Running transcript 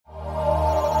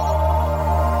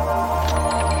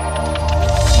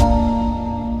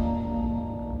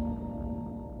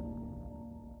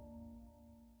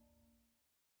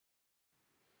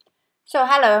So,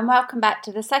 hello and welcome back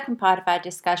to the second part of our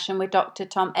discussion with Dr.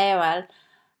 Tom Ewell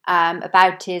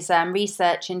about his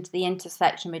research into the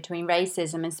intersection between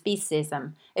racism and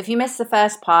speciesism. If you missed the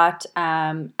first part,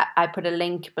 I put a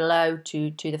link below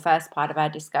to the first part of our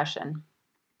discussion.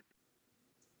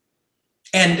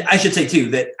 And I should say,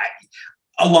 too, that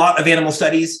a lot of animal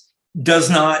studies does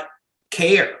not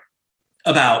care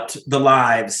about the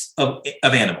lives of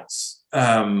animals.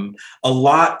 A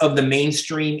lot of the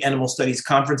mainstream animal studies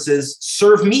conferences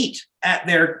serve meat at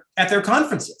their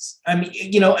conferences.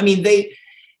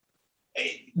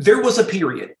 There was a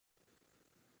period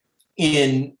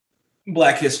in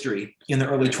Black history in the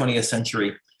early 20th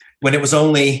century when it was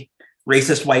only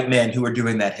racist white men who were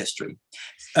doing that history.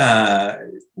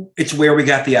 It's where we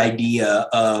got the idea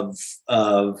of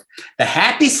the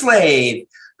happy slave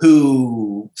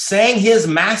who sang his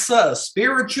massa a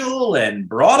spiritual and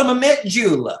brought him a mint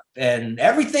julep, and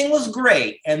everything was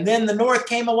great. And then the North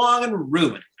came along and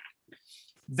ruined it.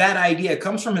 That idea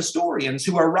comes from historians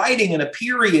who are writing in a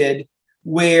period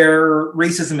where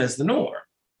racism is the norm.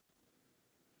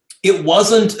 It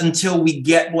wasn't until we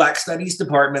get Black studies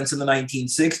departments in the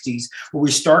 1960s where we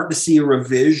start to see a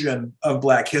revision of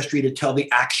Black history to tell the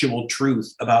actual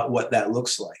truth about what that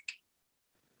looks like.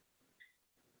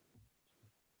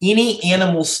 Any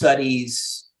animal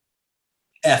studies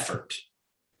effort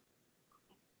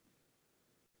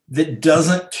that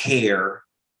doesn't care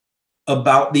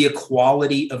about the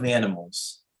equality of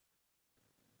animals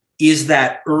is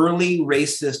that early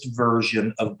racist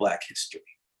version of Black history.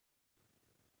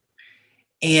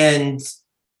 And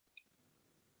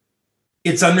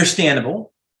it's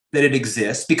understandable that it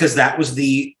exists because that was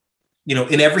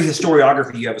in every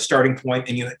historiography, you have a starting point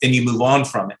and you move on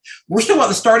from it. We're still at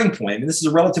the starting point, and this is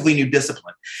a relatively new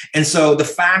discipline. And so the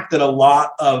fact that a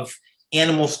lot of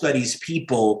animal studies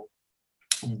people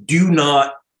do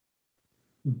not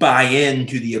buy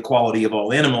into the equality of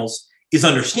all animals is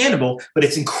understandable, but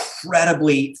it's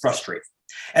incredibly frustrating.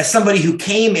 As somebody who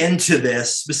came into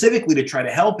this specifically to try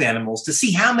to help animals, to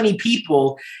see how many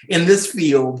people in this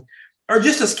field are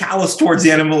just as callous towards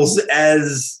animals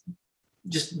as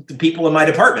just the people in my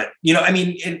department,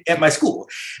 at my school,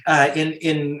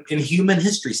 in human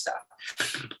history stuff,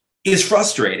 is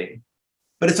frustrating,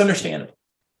 but it's understandable.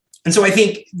 And so I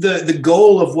think the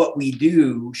goal of what we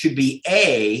do should be,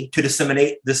 A, to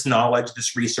disseminate this knowledge,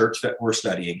 this research that we're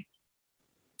studying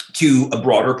to a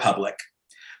broader public,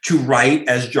 to write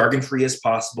as jargon-free as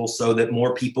possible so that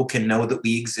more people can know that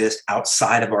we exist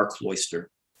outside of our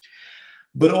cloister,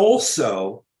 but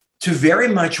also to very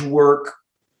much work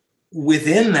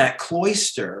within that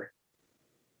cloister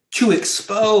to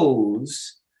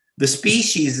expose the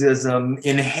speciesism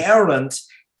inherent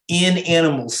in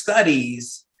animal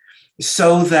studies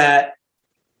so that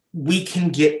we can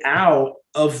get out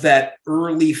of that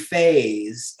early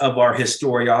phase of our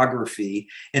historiography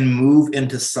and move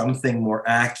into something more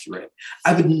accurate.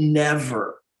 I would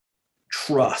never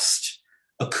trust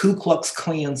a Ku Klux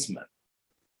Klansman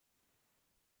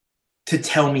to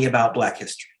tell me about Black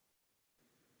history.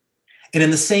 And in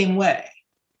the same way,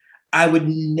 I would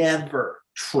never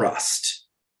trust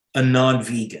a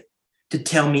non-vegan to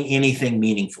tell me anything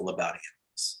meaningful about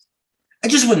animals. I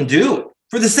just wouldn't do it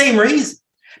for the same reason,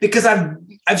 because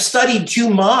I've studied too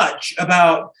much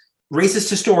about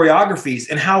racist historiographies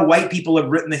and how white people have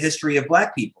written the history of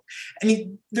Black people.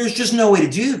 There's just no way to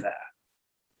do that.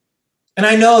 And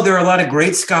I know there are a lot of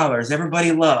great scholars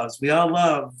we all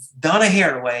love Donna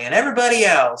Haraway and everybody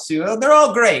else they're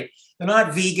all great. They're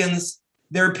not vegans.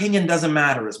 Their opinion doesn't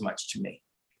matter as much to me.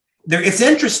 It's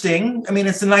interesting.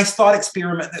 It's a nice thought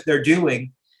experiment that they're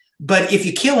doing. But if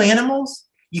you kill animals,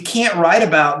 you can't write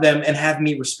about them and have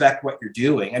me respect what you're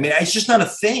doing. It's just not a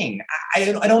thing. I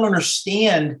don't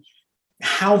understand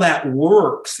how that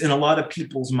works in a lot of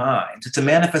people's minds. It's a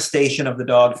manifestation of the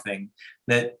dog thing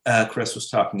that Chris was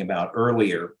talking about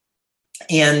earlier.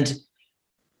 And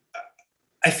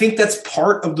I think that's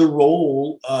part of the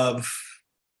role of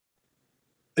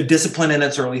a discipline in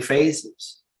its early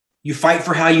phases. You fight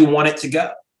for how you want it to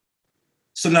go.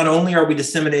 So not only are we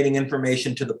disseminating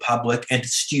information to the public and to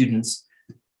students,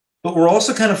 but we're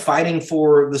also kind of fighting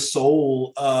for the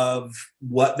soul of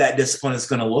what that discipline is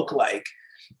going to look like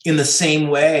in the same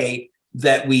way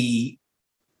that we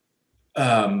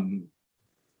did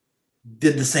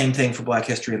the same thing for Black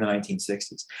history in the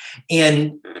 1960s.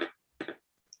 And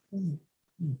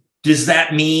does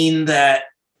that mean that,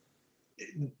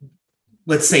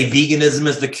 let's say, veganism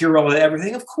is the cure-all to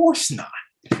everything? Of course not.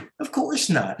 Of course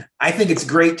not. I think it's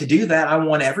great to do that. I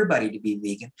want everybody to be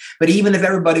vegan. But even if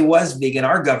everybody was vegan,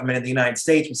 our government in the United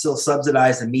States would still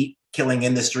subsidize the meat killing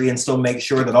industry and still make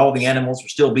sure that all the animals were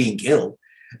still being killed.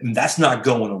 And that's not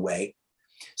going away.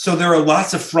 So there are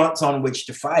lots of fronts on which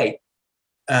to fight.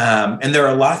 And there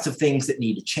are lots of things that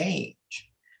need to change.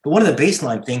 But one of the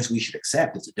baseline things we should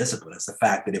accept as a discipline is the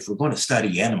fact that if we're going to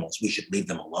study animals, we should leave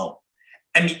them alone.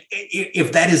 I mean,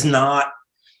 if that is not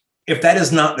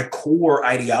the core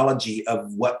ideology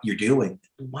of what you're doing,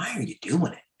 why are you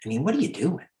doing it? I mean, what are you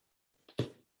doing?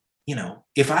 You know,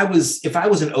 if I was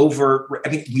an overt, I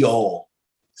mean, we all,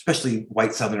 especially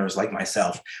white Southerners like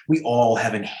myself, we all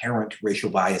have inherent racial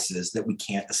biases that we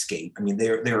can't escape. I mean,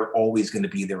 they're always going to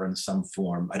be there in some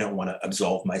form. I don't want to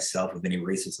absolve myself of any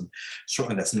racism.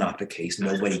 Certainly that's not the case.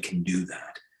 Nobody can do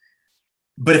that.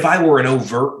 But if I were an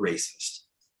overt racist,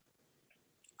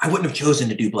 I wouldn't have chosen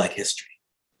to do Black history.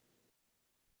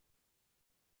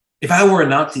 If I were a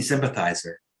Nazi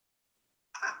sympathizer,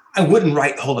 I wouldn't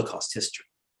write Holocaust history.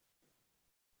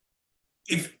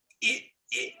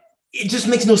 It just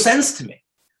makes no sense to me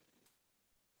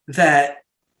that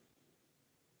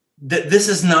this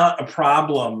is not a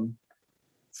problem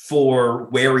for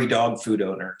wary dog food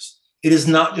owners. It is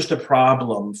not just a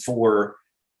problem for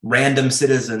random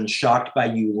citizens shocked by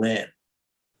Yulin.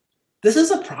 This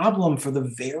is a problem for the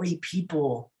very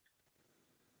people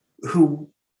who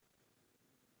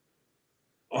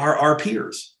are our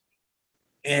peers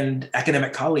and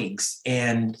academic colleagues.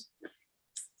 And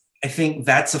I think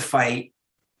that's a fight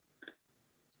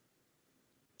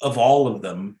of all of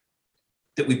them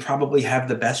that we probably have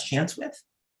the best chance with,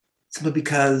 simply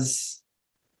because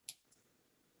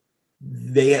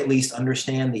they at least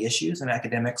understand the issues and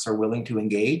academics are willing to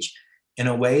engage in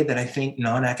a way that I think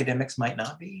non-academics might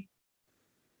not be.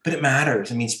 But it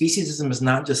matters. I mean, speciesism is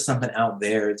not just something out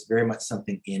there, it's very much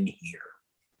something in here.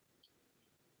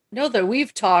 I know that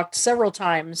we've talked several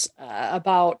times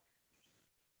about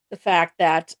the fact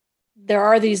that there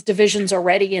are these divisions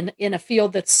already in a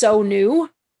field that's so new,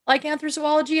 like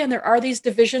anthrozoology, and there are these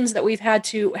divisions that we've had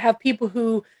to have people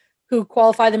who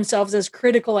qualify themselves as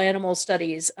critical animal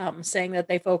studies, saying that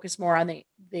they focus more on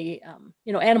the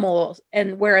animals,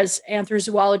 and whereas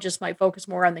anthrozoologists might focus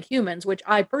more on the humans, which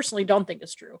I personally don't think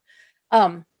is true.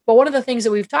 But one of the things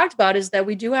that we've talked about is that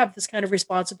we do have this kind of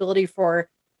responsibility for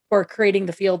creating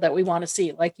the field that we want to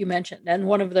see, like you mentioned. And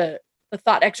one of the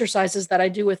thought exercises that I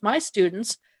do with my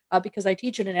students, because I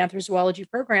teach in an anthrozoology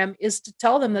program, is to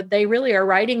tell them that they really are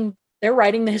writing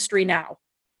the history now.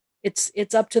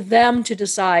 It's up to them to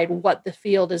decide what the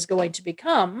field is going to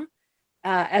become,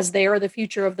 as they are the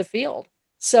future of the field.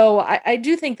 So I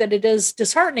do think that it is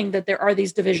disheartening that there are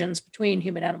these divisions between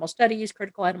human animal studies,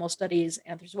 critical animal studies,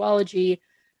 anthrozoology,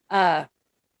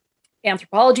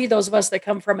 anthropology. Those of us that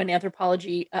come from an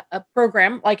anthropology a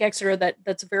program like Exeter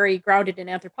that's very grounded in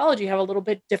anthropology have a little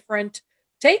bit different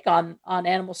take on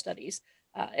animal studies.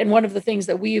 And one of the things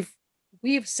that we've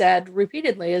said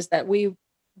repeatedly is that we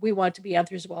want to be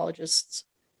anthrozoologists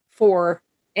for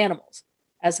animals,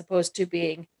 as opposed to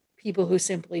being people who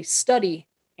simply study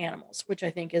animals, which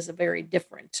I think is a very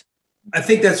different. I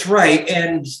think that's right.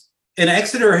 And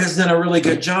Exeter has done a really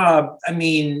good job. I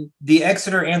mean, the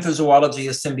Exeter Anthrozoology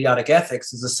of Symbiotic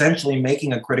Ethics is essentially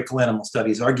making a critical animal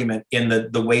studies argument in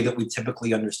the way that we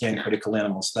typically understand critical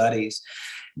animal studies,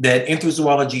 that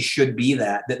anthrozoology should be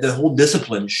that the whole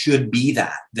discipline should be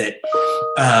that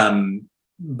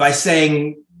by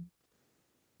saying,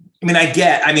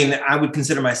 I would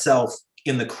consider myself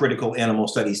in the critical animal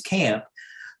studies camp,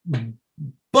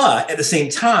 but at the same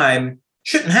time,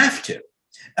 shouldn't have to.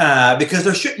 Because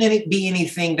there shouldn't be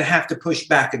anything to have to push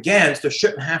back against. There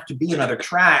shouldn't have to be another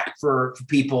track for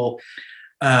people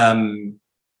who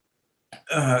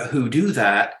do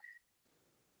that.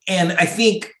 And I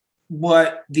think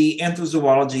what the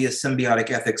Anthrozoology of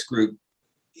Symbiotic Ethics group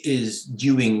is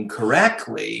doing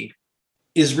correctly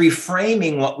is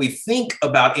reframing what we think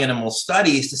about animal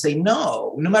studies to say,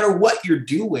 no matter what you're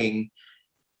doing,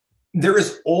 there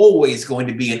is always going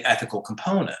to be an ethical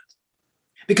component.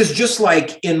 Because just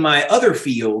like in my other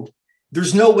field,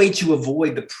 there's no way to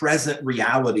avoid the present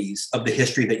realities of the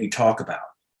history that you talk about.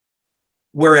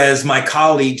 Whereas my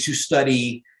colleagues who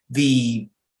study the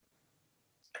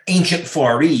ancient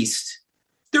Far East,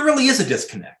 there really is a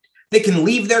disconnect. They can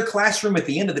leave their classroom at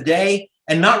the end of the day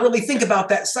and not really think about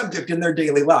that subject in their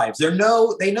daily lives. They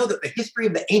know that the history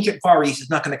of the ancient Far East is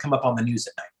not going to come up on the news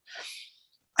at night.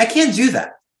 I can't do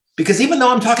that. Because even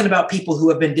though I'm talking about people who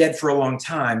have been dead for a long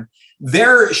time,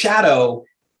 their shadow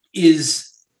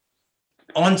is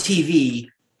on TV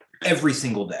every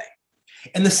single day.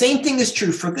 And the same thing is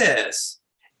true for this.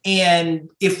 And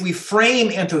if we frame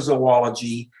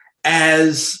anthrozoology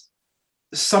as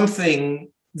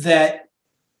something that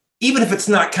even if it's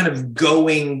not kind of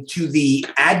going to the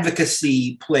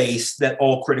advocacy place that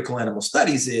all critical animal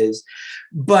studies is,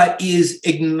 but is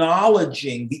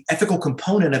acknowledging the ethical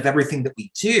component of everything that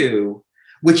we do,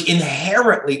 which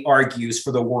inherently argues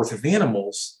for the worth of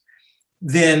animals,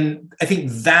 then I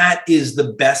think that is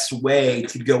the best way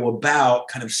to go about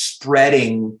kind of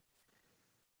spreading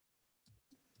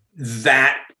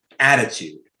that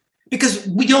attitude. Because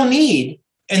we don't need,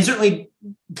 and certainly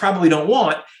probably don't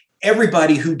want,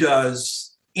 everybody who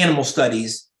does animal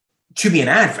studies to be an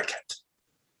advocate.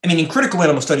 I mean, in critical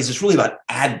animal studies, it's really about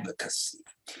advocacy.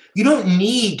 You don't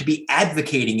need to be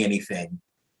advocating anything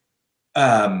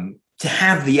to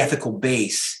have the ethical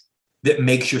base that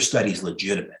makes your studies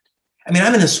legitimate. I mean,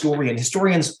 I'm an historian.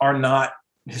 Historians are not,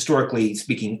 historically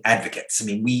speaking, advocates. I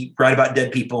mean, we write about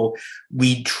dead people.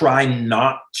 We try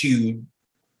not to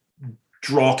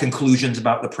draw conclusions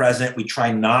about the present. We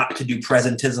try not to do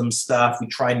presentism stuff. We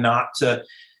try not to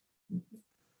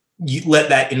let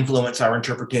that influence our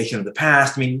interpretation of the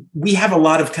past. I mean, we have a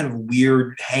lot of kind of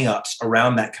weird hangups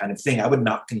around that kind of thing. I would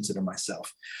not consider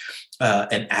myself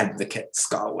an advocate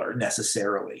scholar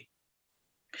necessarily.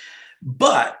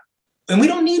 But, and we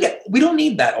don't need it. We don't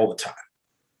need that all the time.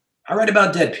 I write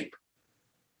about dead people.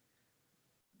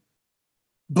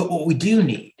 But what we do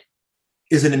need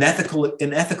is an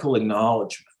ethical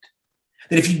acknowledgement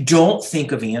that if you don't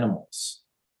think of animals,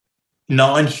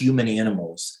 non-human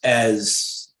animals,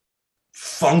 as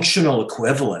functional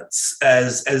equivalents,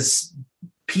 as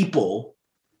people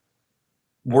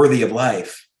worthy of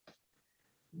life,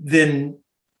 then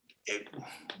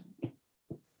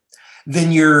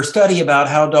your study about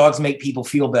how dogs make people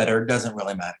feel better doesn't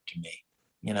really matter to me,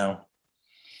 you know?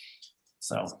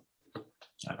 So.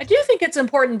 I do think it's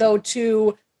important, though,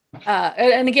 to,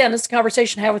 and again, this is a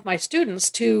conversation I have with my students,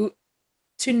 to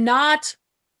not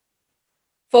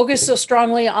focus so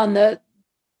strongly on the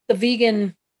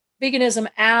veganism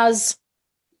as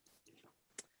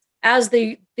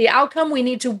the outcome. We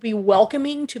need to be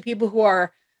welcoming to people who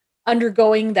are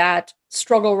undergoing that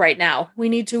struggle right now. We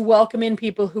need to welcome in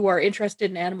people who are interested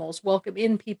in animals, welcome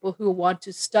in people who want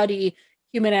to study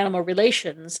human-animal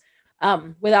relations,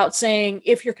 without saying,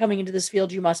 if you're coming into this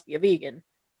field, you must be a vegan.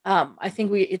 I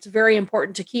think it's very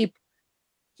important to keep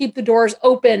the doors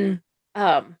open,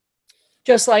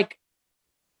 just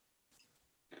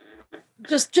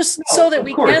so that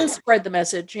we can spread the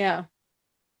message. Yeah.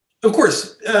 Of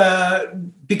course,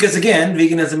 because again,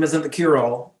 veganism isn't the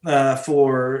cure-all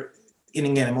for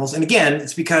eating animals. And again,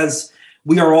 it's because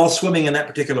we are all swimming in that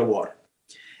particular water.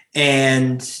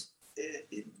 And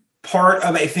part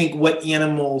of, I think, what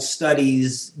animal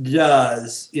studies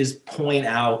does is point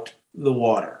out the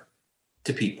water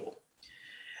to people.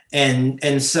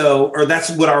 And so, or that's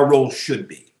what our role should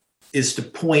be, is to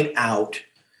point out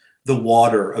the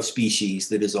water of species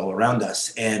that is all around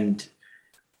us. And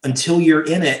until you're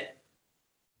in it,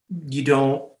 you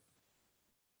don't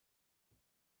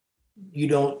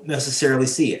necessarily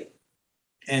see it.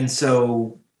 And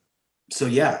so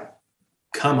yeah,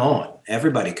 come on,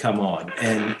 everybody come on,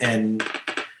 and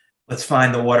let's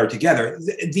find the water together.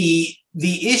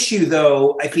 The issue,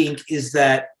 though, I think, is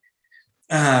that,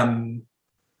 well,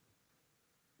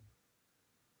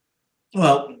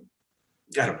 I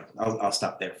don't know. I'll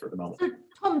stop there for the moment. So,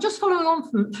 Tom, just following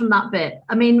on from that bit,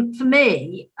 I mean, for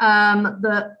me,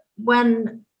 that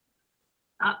when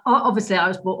obviously I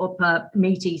was brought up a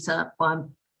meat eater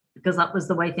because that was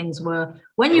the way things were.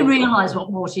 When you realise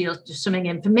what water you're swimming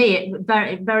in, for me,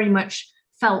 it very much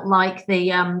felt like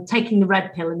the taking the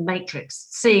red pill in the Matrix,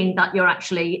 seeing that you're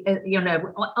actually,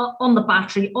 on the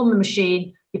battery, on the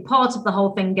machine, you're part of the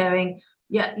whole thing going,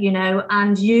 yeah,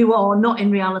 and you are not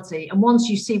in reality. And once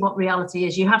you see what reality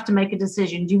is, you have to make a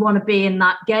decision. Do you want to be in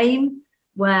that game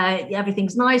where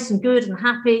everything's nice and good and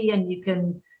happy and you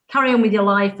can carry on with your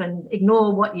life and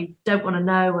ignore what you don't want to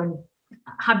know and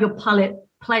have your palate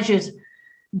pleasured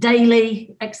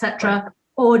daily, etc.?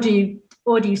 Or do you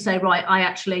say, right, I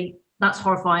actually, that's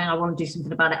horrifying, I want to do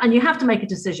something about it? And you have to make a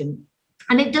decision.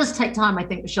 And it does take time, I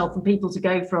think, Michelle, for people to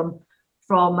go from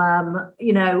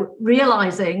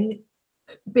realizing,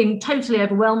 being totally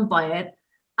overwhelmed by it,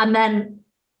 and then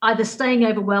either staying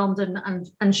overwhelmed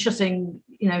and shutting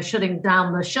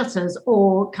down the shutters,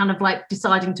 or kind of like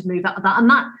deciding to move out of that. And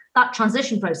that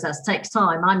transition process takes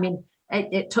time. I mean,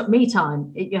 it took me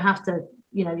time. You have to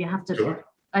sure.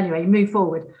 Anyway, you move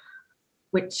forward,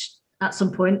 which at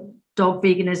some point dog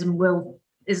veganism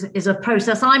is a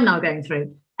process I'm now going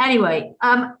through. Anyway,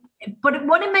 but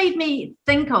what it made me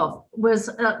think of was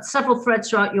several threads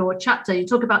throughout your chapter. You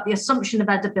talk about the assumption of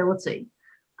edibility,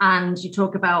 and you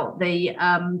talk about the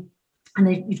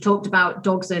you've talked about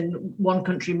dogs in one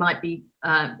country might be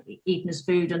eaten as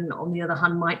food and on the other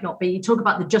hand might not be. You talk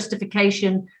about the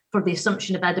justification for the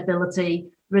assumption of edibility.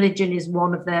 Religion is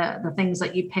one of the things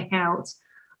that you pick out.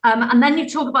 And then you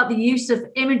talk about the use of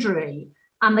imagery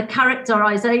and the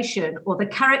characterization or the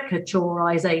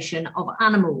caricaturization of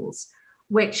animals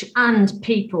and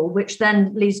people, which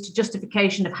then leads to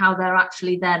justification of how they're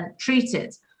actually then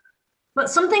treated. But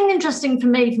something interesting for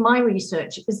me, for my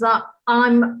research, is that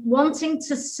I'm wanting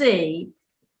to see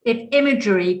if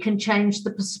imagery can change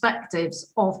the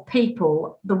perspectives of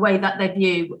people, the way that they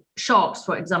view sharks,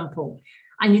 for example.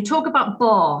 And you talk about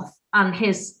Barth and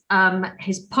his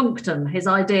punctum, his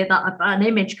idea that an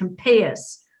image can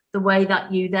pierce the way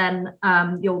that you then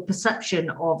your perception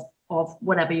of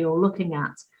whatever you're looking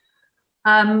at.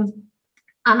 And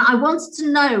I wanted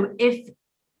to know if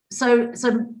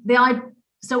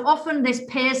so often this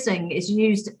piercing is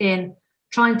used in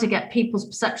trying to get people's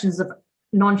perceptions of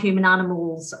non-human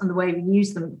animals and the way we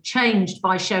use them changed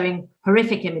by showing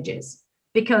horrific images,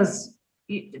 because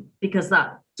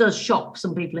that does shock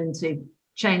some people into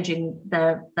changing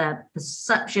their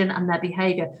perception and their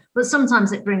behavior, but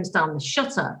sometimes it brings down the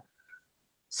shutter.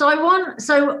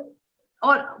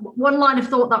 One line of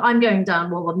thought that I'm going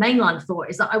down, well, the main line of thought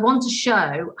is that I want to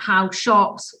show how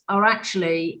sharks are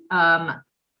actually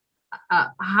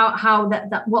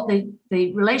what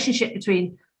the relationship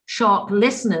between shark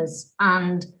listeners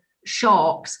and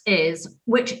sharks is,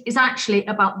 which is actually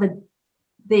about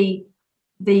the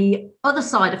other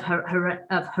side of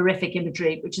horrific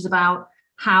imagery, which is about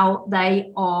how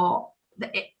they are,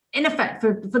 in effect,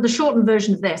 for the shortened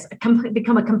version of this,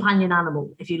 become a companion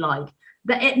animal, if you like.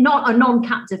 Not a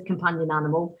non-captive companion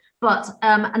animal, but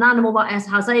an animal that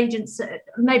has agents.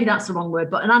 Maybe that's the wrong word,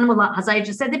 but an animal that has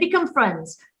agents. So they become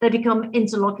friends. They become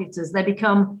interlocutors. They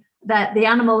become the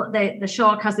animal. The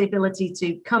shark has the ability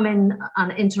to come in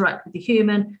and interact with the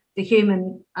human. The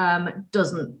human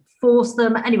doesn't force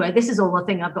them. Anyway, this is all the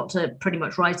thing I've got to pretty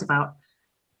much write about.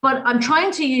 But I'm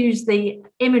trying to use the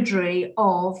imagery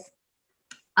of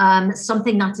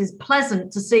something that is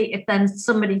pleasant to see if then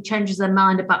somebody changes their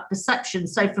mind about perception.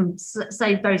 So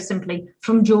say very simply,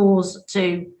 from Jaws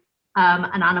to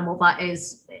an animal that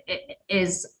is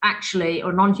actually,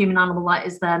 or non-human animal that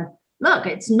is then, look,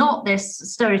 it's not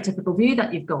this stereotypical view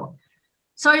that you've got.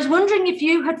 So I was wondering if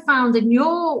you had found in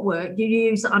your work,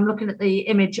 I'm looking at the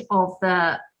image of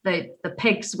the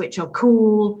pigs, which are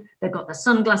cool. They've got their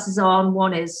sunglasses on.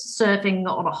 One is surfing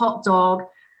on a hot dog.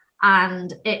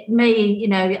 And it made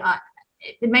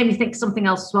me think something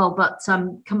else as well, but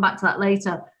come back to that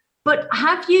later. But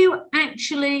have you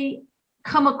actually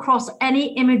come across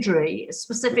any imagery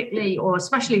specifically, or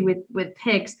especially with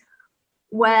pigs,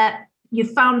 where you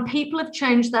found people have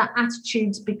changed their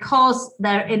attitudes because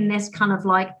they're in this kind of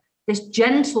like this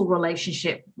gentle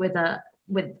relationship with a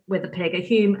pig,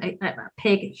 a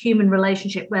pig-human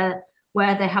relationship where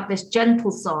they have this gentle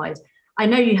side? I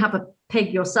know you have a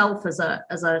pig yourself as a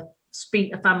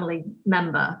family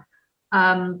member.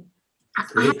 Have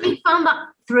you found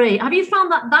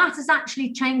that has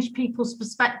actually changed people's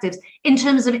perspectives in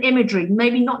terms of imagery?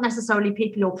 Maybe not necessarily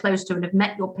people you're close to and have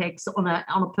met your pigs on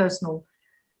a personal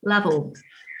level.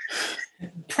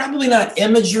 Probably not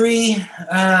imagery,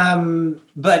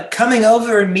 but coming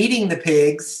over and meeting the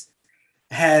pigs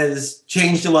has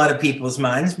changed a lot of people's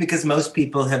minds, because most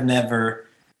people have never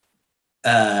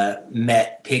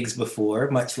met pigs before,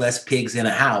 much less pigs in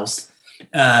a house.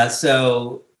 I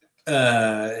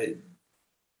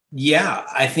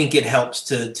think it helps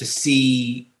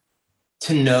to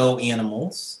know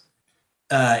animals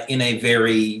in a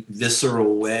very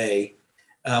visceral way,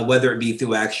 whether it be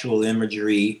through actual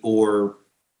imagery or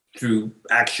through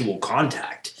actual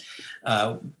contact.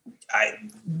 I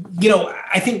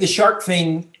think the shark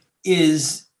thing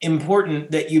is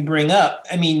important that you bring up.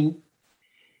 I mean,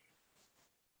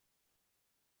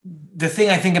 the thing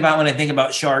I think about when I think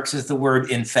about sharks is the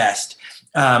word infest.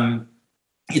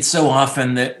 It's so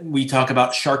often that we talk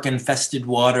about shark-infested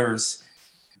waters,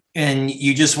 and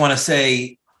you just want to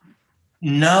say,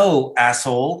 no,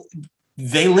 asshole,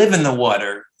 they live in the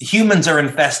water. Humans are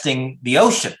infesting the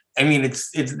ocean. I mean,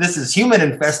 this is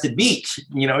human-infested beach.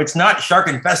 It's not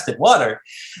shark-infested water.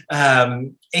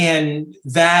 And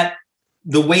that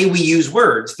the way we use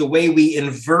words, the way we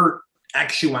invert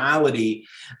actuality,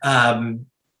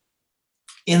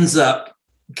 ends up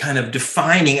kind of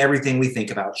defining everything we think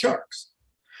about sharks.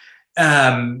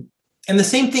 And the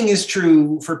same thing is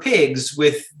true for pigs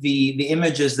with the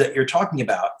images that you're talking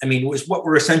about. I mean, what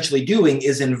we're essentially doing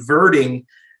is inverting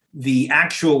the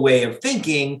actual way of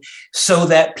thinking so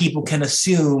that people can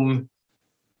assume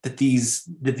that these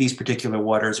particular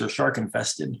waters are shark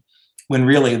infested, when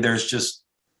really there's just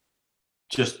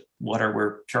water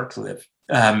where sharks live.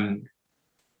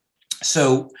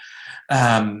 So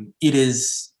it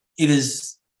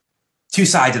is two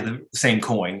sides of the same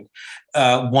coin,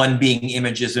 one being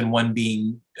images and one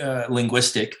being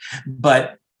linguistic,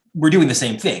 but we're doing the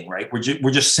same thing, right?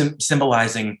 We're just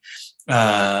symbolizing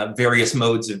various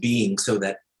modes of being so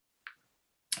that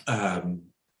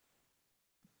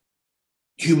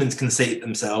humans can save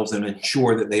themselves and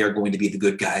ensure that they are going to be the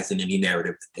good guys in any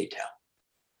narrative that they tell.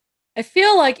 I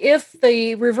feel like if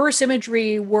the reverse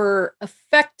imagery were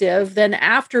effective, then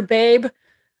after Babe,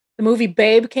 the movie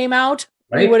Babe came out,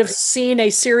 we would have seen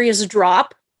a serious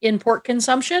drop in pork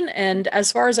consumption. And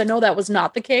as far as I know, that was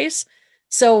not the case.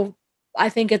 So I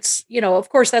think it's, of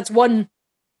course, that's one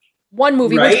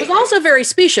movie, which was also very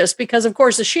specious because, of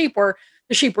course, the sheep were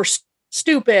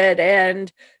stupid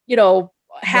and,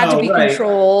 had to be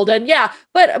controlled. And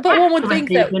but one would think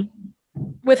that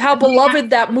with how beloved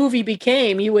that movie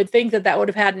became, you would think that would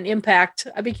have had an impact.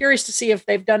 I'd be curious to see if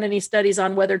they've done any studies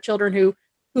on whether children who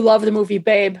love the movie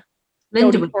Babe.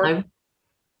 Linda would know.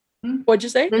 What'd you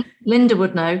say? Linda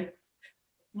would know.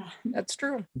 That's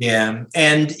true. Yeah.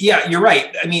 And you're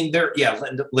right. I mean,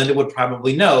 Linda would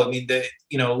probably know. I mean,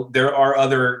 there are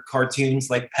other cartoons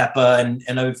like Peppa and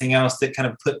everything else that kind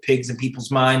of put pigs in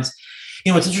people's minds.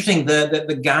 It's interesting.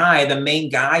 The main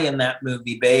guy in that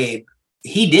movie, Babe,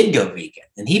 he did go vegan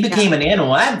and he became an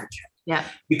animal advocate. Yeah.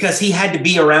 Because he had to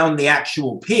be around the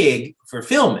actual pig for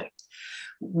filming.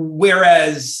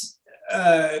 Whereas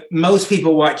most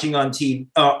people watching on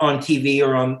TV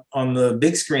or on the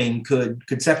big screen could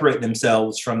separate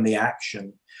themselves from the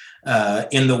action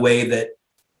in the way that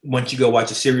once you go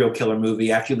watch a serial killer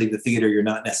movie, after you leave the theater, you're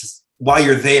not necessarily, while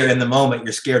you're there in the moment,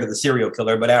 you're scared of the serial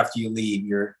killer, but after you leave,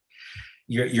 you're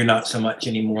not so much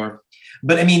anymore.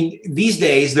 But I mean, these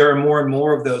days there are more and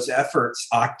more of those efforts.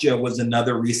 Okja was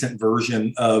another recent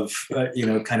version of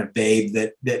kind of Babe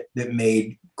that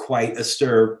made quite a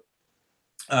stir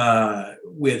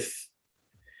with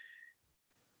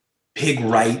pig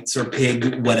rights or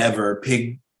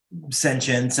pig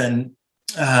sentience, and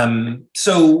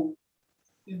so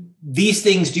these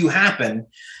things do happen.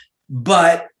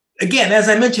 But again, as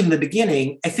I mentioned in the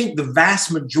beginning, I think the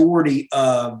vast majority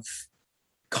of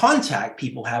contact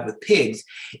people have with pigs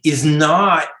is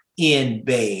not in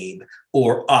Babe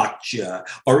or Okja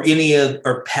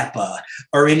or Peppa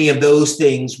or any of those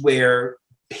things where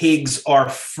pigs are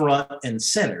front and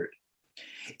centered.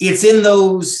 It's in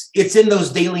those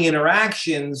daily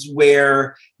interactions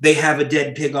where they have a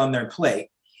dead pig on their plate.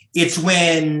 It's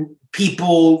when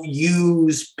people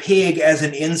use pig as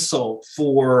an insult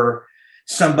for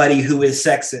somebody who is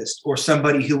sexist or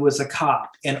somebody who was a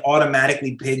cop, and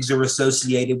automatically pigs are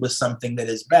associated with something that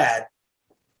is bad.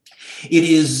 It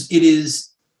is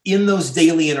in those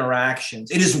daily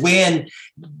interactions. It is when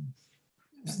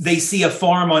they see a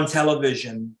farm on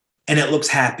television and it looks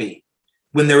happy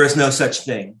when there is no such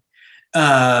thing.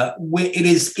 It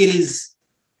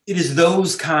is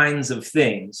those kinds of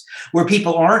things where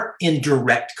people aren't in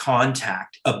direct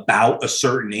contact about a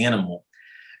certain animal,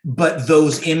 but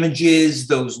those images,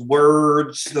 those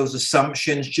words, those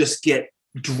assumptions just get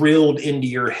drilled into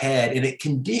your head, and it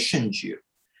conditions you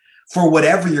for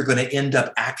whatever you're going to end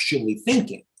up actually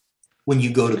thinking when you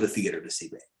go to the theater to see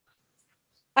Babe.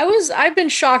 I've been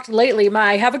shocked lately.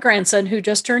 I have a grandson who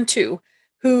just turned 2,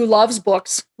 who loves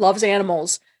books, loves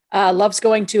animals, loves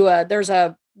going to there's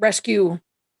a rescue,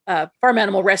 farm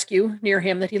animal rescue near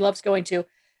him that he loves going to.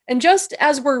 And just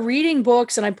as we're reading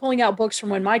books and I'm pulling out books from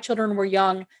when my children were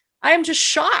young, I am just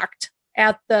shocked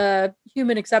at the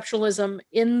human exceptionalism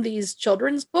in these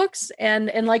children's books. And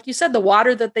like you said, the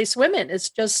water that they swim in is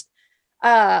just,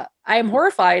 I am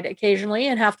horrified occasionally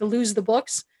and have to lose the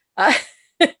books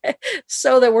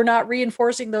so that we're not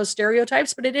reinforcing those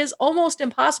stereotypes. But it is almost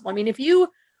impossible. I mean, if you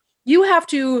have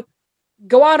to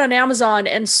go out on Amazon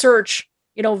and search,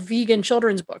 vegan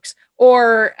children's books,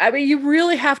 or, I mean, you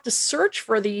really have to search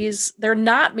for these. They're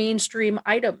not mainstream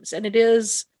items, and it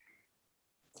is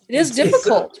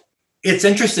difficult. It's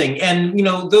interesting. And,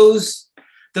 those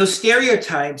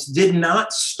stereotypes did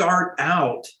not start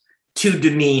out to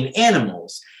demean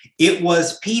animals. It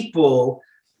was people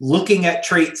looking at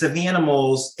traits of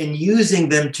animals and using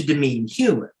them to demean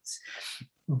humans.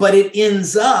 But it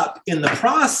ends up in the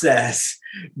process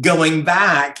going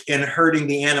back and hurting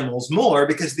the animals more,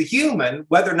 because the human,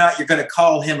 whether or not you're going to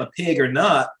call him a pig or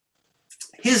not,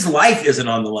 his life isn't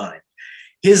on the line.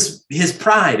 His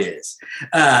pride is.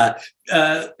 But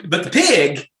the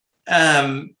pig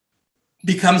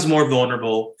becomes more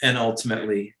vulnerable and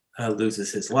ultimately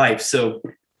loses his life. So,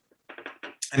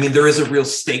 I mean, there is a real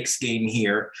stakes game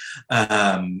here.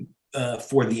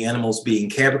 for the animals being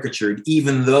caricatured,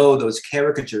 even though those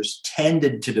caricatures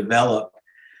tended to develop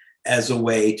as a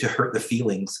way to hurt the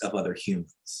feelings of other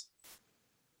humans.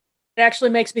 It actually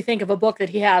makes me think of a book that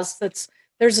he has.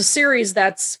 There's a series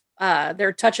that's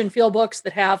they're touch and feel books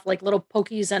that have like little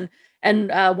pokies, and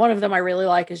one of them I really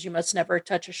like is "You Must Never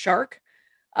Touch a Shark."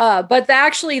 But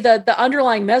the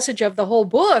underlying message of the whole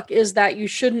book is that you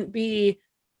shouldn't be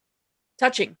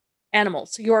touching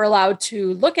animals. You are allowed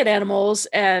to look at animals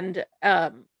and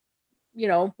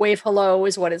wave hello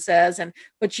is what it says,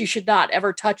 but you should not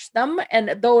ever touch them.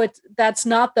 And though that's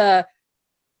not the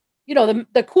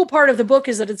cool part of the book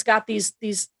is that it's got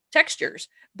these textures,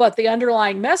 but the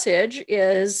underlying message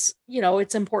is,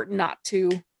 it's important not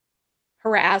to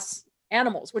harass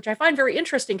animals, which I find very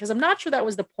interesting because I'm not sure that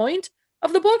was the point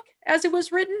of the book as it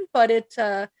was written, but it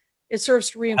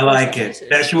serves to reinforce. I like it.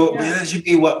 That should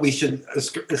be what we should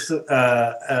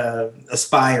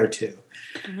aspire to.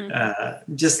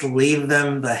 Mm-hmm. Just leave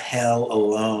them the hell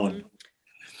alone. Mm-hmm.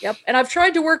 Yep. And I've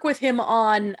tried to work with him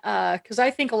on, because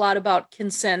I think a lot about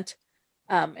consent.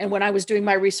 And when I was doing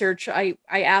my research, I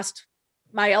asked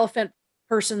my elephant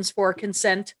persons for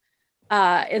consent.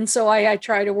 And so I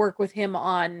try to work with him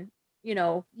on,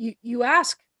 you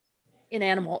ask an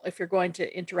animal if you're going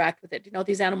to interact with it.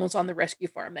 These animals on the rescue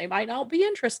farm, they might not be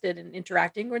interested in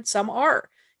interacting, when some are,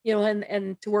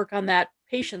 and to work on that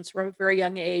patience from a very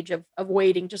young age of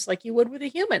waiting, just like you would with a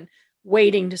human,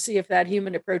 waiting to see if that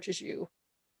human approaches you.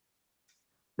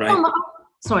 Right.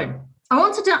 Sorry. I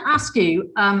wanted to ask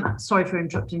you, sorry for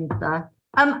interrupting there.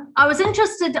 I was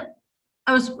interested,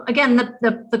 again,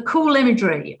 the cool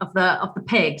imagery of the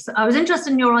pigs. I was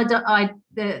interested in your idea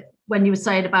when you were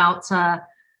saying about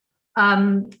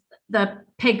the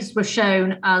pigs were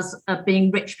shown as being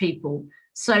rich people.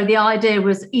 So the idea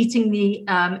was eating the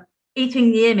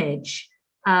image.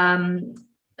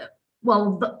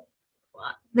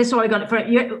 This is what I got it for.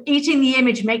 Eating the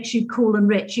image makes you cool and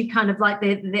rich. You kind of like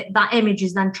that image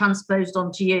is then transposed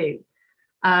onto you.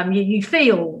 You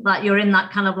feel that you're in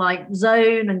that kind of like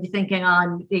zone, and you're thinking,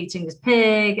 I'm eating this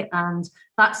pig, and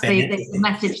that's the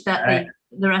message that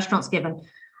the restaurant's given.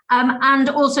 And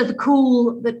also the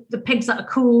pigs that are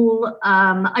cool.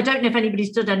 I don't know if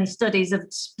anybody's done any studies of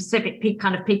specific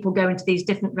kind of people going to these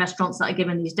different restaurants that are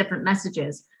given these different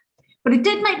messages. But it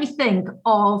did make me think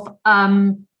of,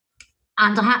 and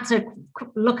I had to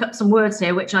look up some words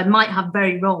here, which I might have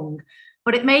very wrong,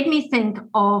 but it made me think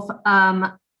of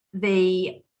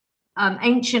the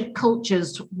ancient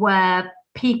cultures where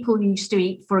people used to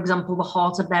eat, for example, the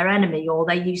heart of their enemy, or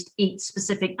they used to eat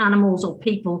specific animals or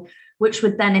people, which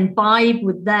would then imbibe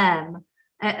with them,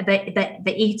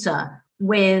 the eater,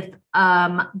 with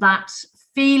that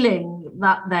feeling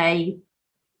that they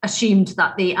assumed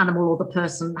that the animal or the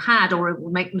person had, or it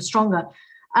will make them stronger.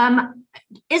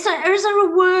 Is there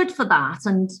a word for that?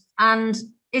 And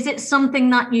is it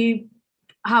something that you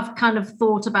have kind of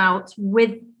thought about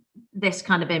with this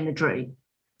kind of imagery?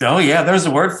 Oh yeah, there's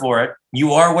a word for it.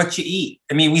 You are what you eat.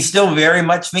 I mean, we still very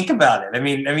much think about it. I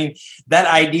mean, that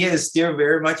idea is still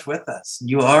very much with us.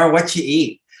 You are what you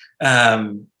eat.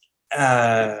 And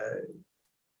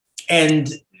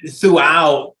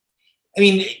throughout,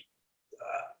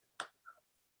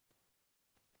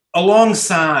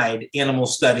 alongside animal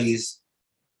studies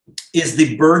is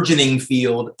the burgeoning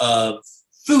field of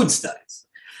food studies,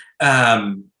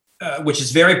 which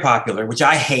is very popular, which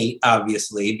I hate,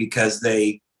 obviously, because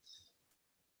they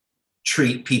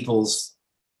treat people's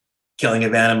killing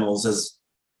of animals as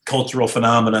cultural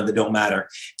phenomena that don't matter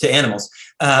to animals.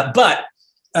 But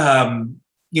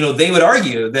they would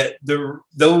argue that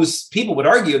those people would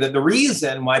argue that the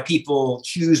reason why people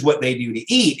choose what they do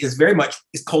to eat is very much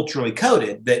is culturally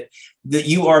coded, that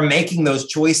you are making those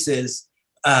choices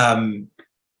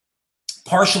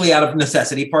partially out of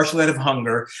necessity, partially out of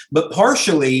hunger, but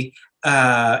partially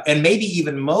and maybe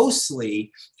even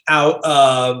mostly out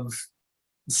of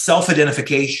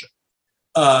self-identification.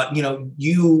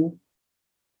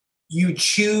 You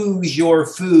choose your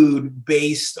food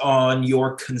based on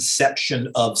your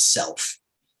conception of self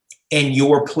and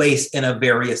your place in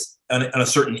a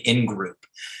certain in-group.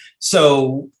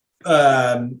 So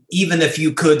even if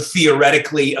you could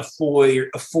theoretically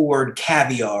afford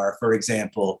caviar, for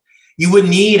example, you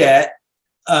wouldn't eat it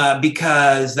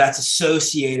because that's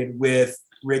associated with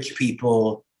rich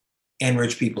people, and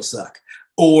rich people suck.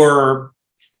 Or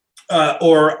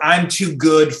I'm too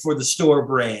good for the store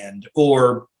brand,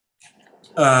 or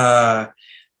I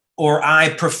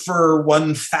prefer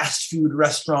one fast food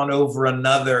restaurant over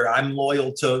another. I'm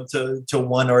loyal to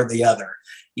one or the other,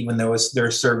 even though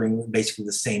they're serving basically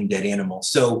the same dead animal.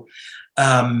 So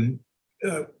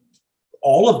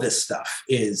all of this stuff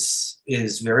is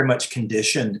very much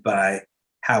conditioned by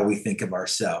how we think of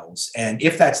ourselves. And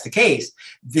if that's the case,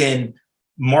 then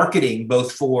marketing,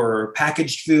 both for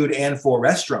packaged food and for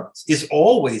restaurants, is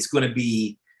always going to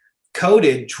be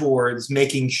coded towards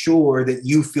making sure that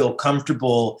you feel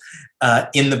comfortable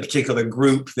in the particular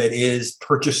group that is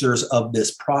purchasers of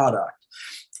this product.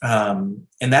 And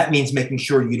that means making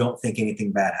sure you don't think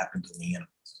anything bad happened to the animals.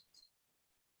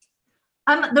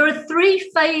 There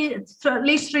are at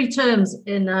least three terms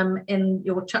in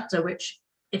your chapter, which,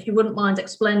 if you wouldn't mind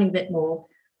explaining a bit more.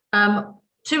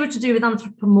 Two are to do with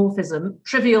anthropomorphism,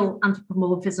 trivial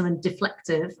anthropomorphism and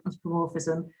deflective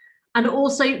anthropomorphism, and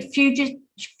also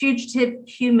fugitive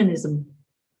humanism.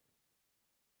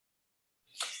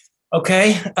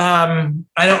 Okay, I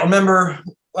don't remember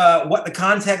what the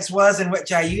context was in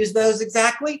which I used those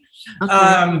exactly.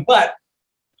 Okay. But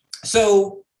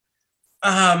so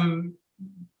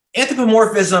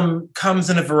anthropomorphism comes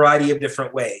in a variety of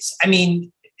different ways. I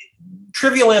mean,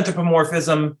 trivial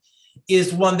anthropomorphism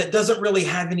is one that doesn't really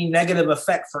have any negative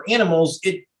effect for animals.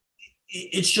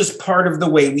 It's just part of the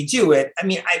way we do it. I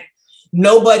mean,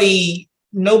 nobody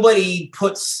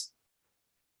puts.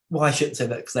 Well, I shouldn't say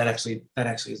that, because that actually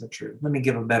isn't true. Let me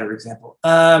give a better example.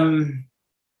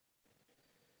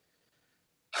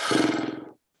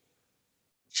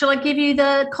 Shall I give you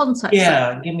the context?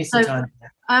 Yeah, give me some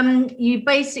time. You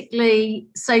basically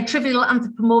say trivial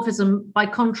anthropomorphism, by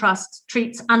contrast,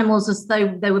 treats animals as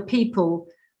though they were people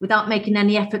without making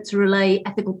any effort to relay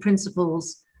ethical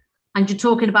principles. And you're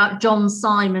talking about John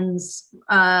Simon's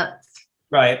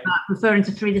right, referring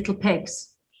to Three Little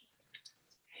Pigs.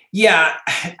 Yeah,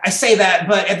 I say that,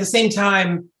 but at the same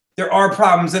time, there are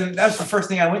problems. And that's the first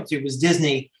thing I went to was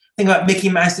Disney. Think about Mickey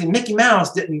Mouse. Mickey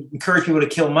Mouse didn't encourage people to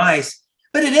kill mice,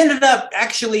 but it ended up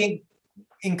actually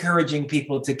encouraging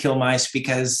people to kill mice,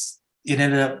 because it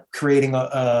ended up creating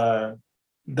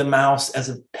the mouse as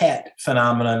a pet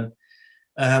phenomenon,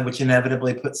 which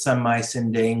inevitably put some mice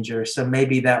in danger. So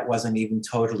maybe that wasn't even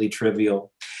totally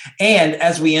trivial. And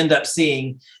as we end up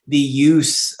seeing, the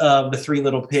use of the Three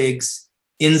Little Pigs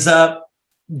ends up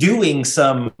doing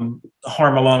some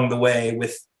harm along the way,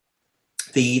 with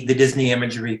the Disney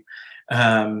imagery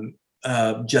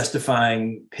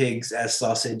justifying pigs as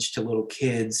sausage to little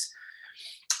kids.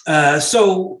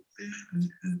 So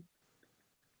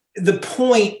the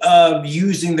point of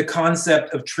using the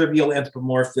concept of trivial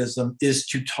anthropomorphism is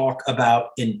to talk about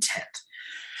intent.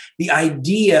 The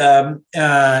idea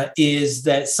is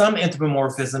that some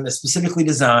anthropomorphism is specifically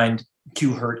designed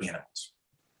to hurt animals.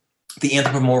 The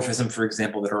anthropomorphism, for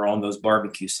example, that are on those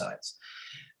barbecue signs.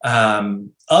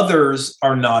 Others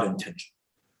are not intentional.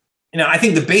 Now, I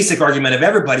think the basic argument of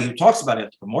everybody who talks about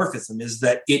anthropomorphism is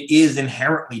that it is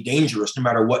inherently dangerous no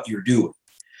matter what you're doing.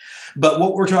 But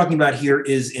what we're talking about here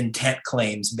is intent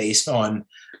claims based on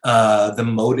the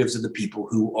motives of the people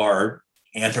who are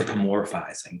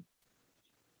anthropomorphizing.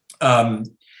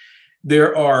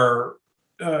 There are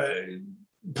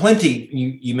plenty,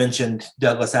 you mentioned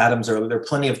Douglas Adams earlier, there are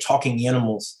plenty of talking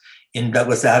animals in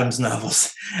Douglas Adams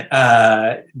novels.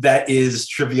 That is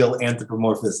trivial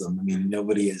anthropomorphism. I mean,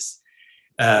 nobody is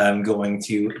going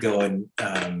to go and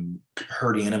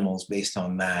hurt animals based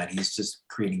on that. He's just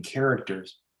creating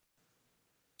characters.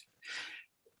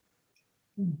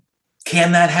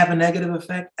 Can that have a negative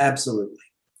effect? Absolutely.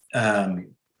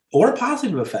 Or a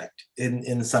positive effect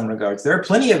in some regards. There are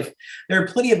plenty of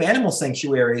animal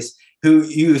sanctuaries who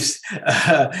use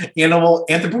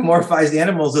anthropomorphized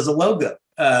animals as a logo.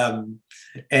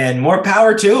 And more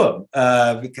power to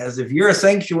them, because if you're a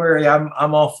sanctuary,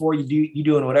 I'm all for you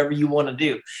doing whatever you want to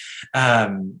do.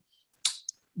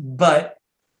 But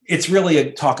it's really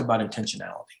a talk about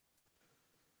intentionality.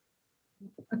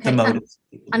 Okay.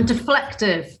 And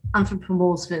deflective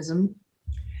anthropomorphism.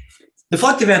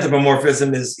 Deflective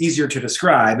anthropomorphism is easier to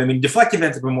describe. I mean, deflective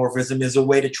anthropomorphism is a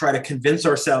way to try to convince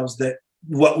ourselves that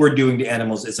what we're doing to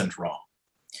animals isn't wrong.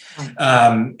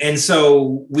 And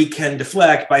so we can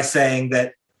deflect by saying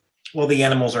that, well, the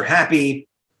animals are happy.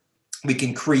 We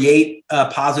can create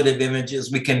positive images.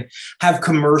 We can have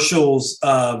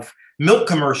milk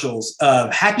commercials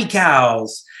of happy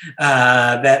cows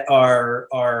that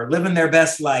are living their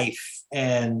best life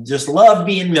and just love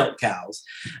being milk cows,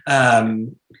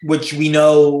 which we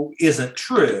know isn't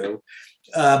true.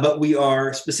 But we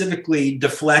are specifically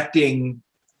deflecting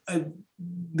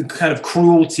the kind of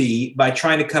cruelty by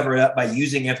trying to cover it up by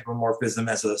using anthropomorphism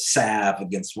as a salve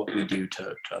against what we do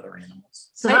to other animals.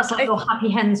 So that's like your Happy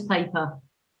Hens paper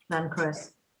then,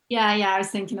 Chris. Yeah, I was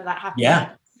thinking of that Happy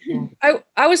Hens.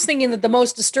 I was thinking that the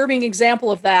most disturbing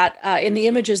example of that in the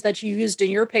images that you used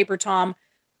in your paper, Tom,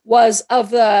 was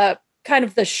of the kind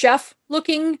of the chef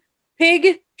looking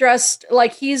pig dressed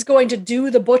like he's going to do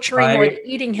the butchering or the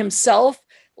eating himself,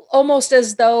 almost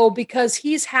as though because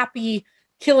he's happy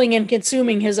killing and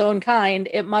consuming his own kind,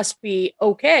 it must be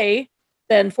okay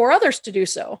then for others to do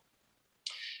so.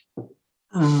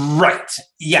 Right.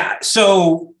 Yeah.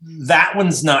 So that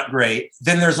one's not great.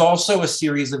 Then there's also a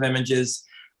series of images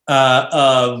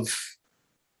of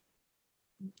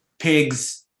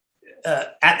pigs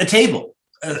at the table,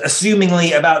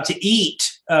 assumingly about to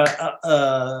eat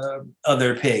other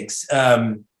pigs.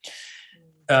 There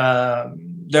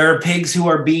are pigs who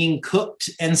are being cooked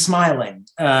and smiling.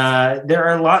 There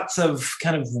are lots of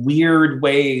kind of weird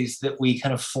ways that we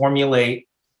kind of formulate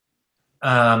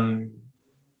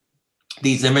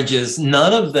these images,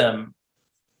 none of them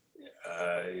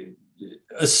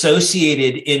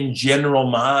associated in general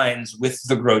minds with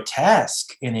the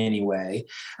grotesque in any way.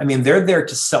 I mean, they're there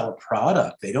to sell a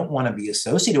product. They don't want to be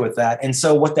associated with that. And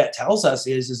so what that tells us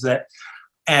is that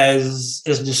as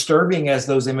disturbing as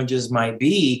those images might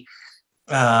be,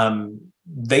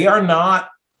 they are not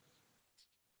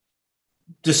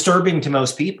disturbing to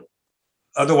most people.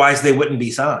 Otherwise, they wouldn't be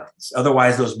signs.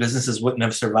 Otherwise, those businesses wouldn't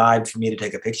have survived for me to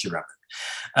take a picture of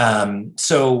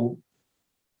it.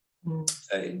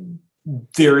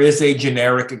 There is a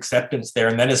generic acceptance there.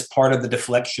 And that is part of the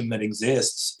deflection that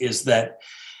exists, is that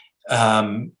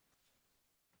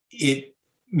it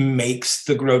makes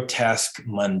the grotesque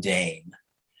mundane.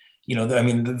 You know, I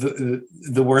mean,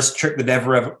 the worst trick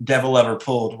the devil ever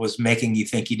pulled was making you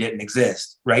think he didn't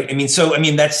exist, right? I mean,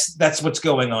 that's what's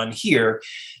going on here.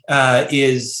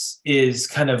 Is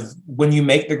kind of when you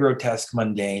make the grotesque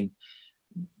mundane,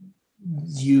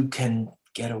 you can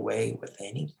get away with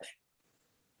anything.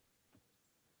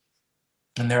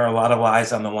 And there are a lot of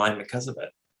lies on the line because of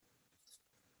it.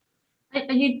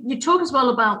 You talk as well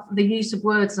about the use of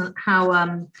words and how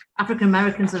African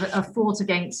Americans have fought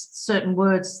against certain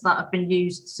words that have been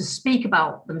used to speak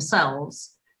about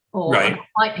themselves, or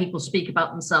white people speak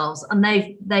about themselves, and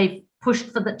they've pushed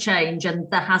for the change, and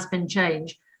there has been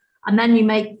change. And then you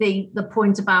make the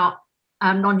point about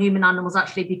non-human animals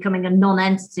actually becoming a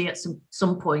non-entity at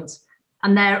some point,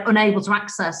 and they're unable to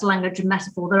access language and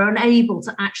metaphor. They're unable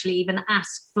to actually even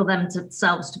ask for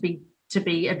themselves to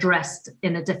be addressed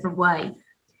in a different way.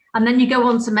 And then you go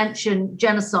on to mention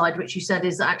genocide, which you said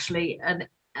is actually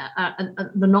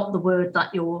not the word that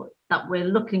we're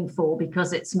looking for,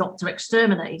 because it's not to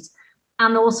exterminate.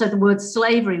 And also the word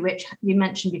slavery, which you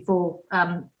mentioned before,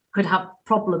 could have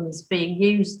problems being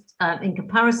used in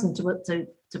comparison to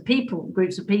people,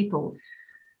 groups of people.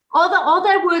 Are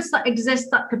there words that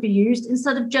exist that could be used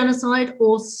instead of genocide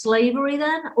or slavery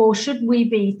then? Or should we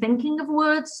be thinking of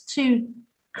words to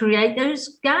create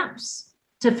those gaps,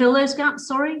 to fill those gaps,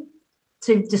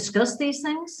 to discuss these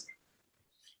things?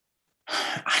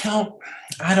 I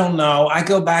don't know. I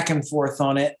go back and forth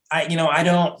on it. I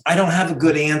don't have a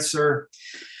good answer.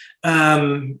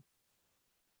 Right.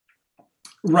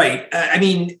 I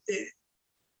mean,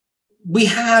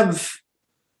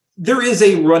 there is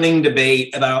a running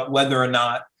debate about whether or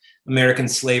not American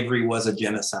slavery was a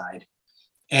genocide.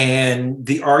 And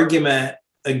the argument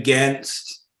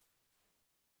against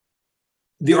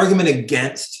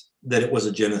that it was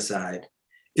a genocide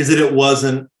is that it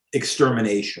wasn't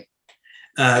extermination.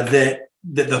 That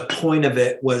the point of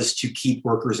it was to keep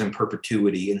workers in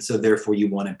perpetuity. And so therefore you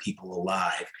wanted people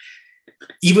alive,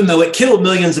 even though it killed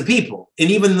millions of people.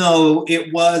 And even though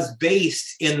it was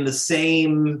based in the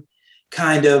same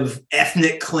kind of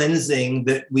ethnic cleansing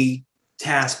that we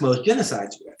task most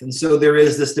genocides with. And so there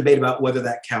is this debate about whether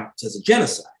that counts as a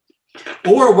genocide,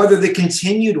 or whether the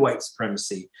continued white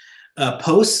supremacy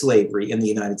post-slavery in the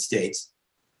United States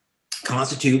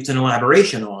constitutes an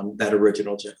elaboration on that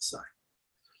original genocide.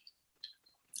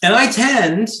 And I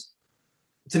tend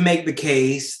to make the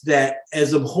case that,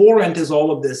 as abhorrent as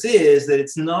all of this is, that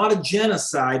it's not a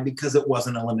genocide because it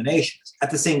wasn't eliminations.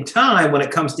 At the same time, when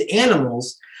it comes to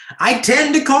animals, I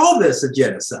tend to call this a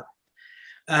genocide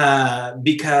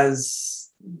because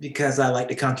I like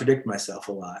to contradict myself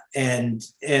a lot. And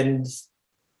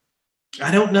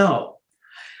I don't know.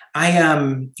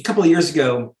 A couple of years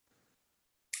ago,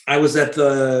 I was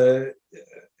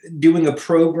doing a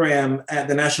program at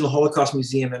the National Holocaust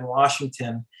Museum in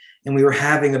Washington, and we were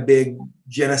having a big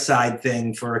genocide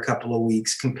thing for a couple of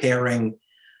weeks, comparing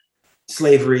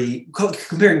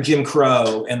Jim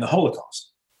Crow and the Holocaust.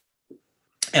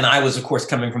 And I was, of course,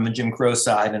 coming from the Jim Crow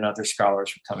side, and other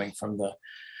scholars were coming from the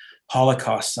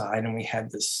Holocaust side. And we had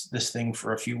this thing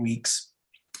for a few weeks.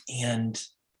 And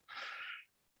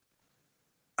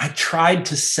I tried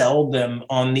to sell them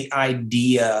on the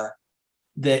idea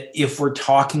that if we're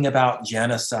talking about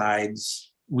genocides,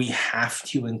 we have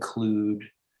to include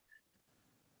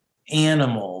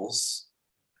animals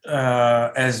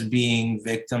as being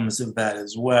victims of that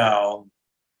as well.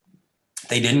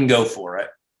 They didn't go for it.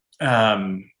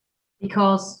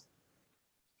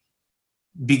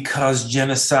 Because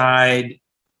genocide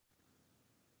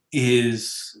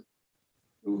is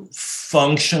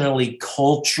functionally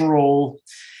cultural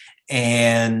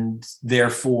and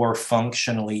therefore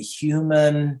functionally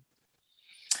human.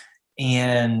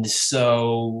 And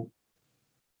so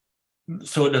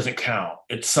it doesn't count.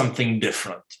 It's something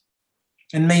different.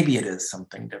 And maybe it is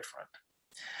something different.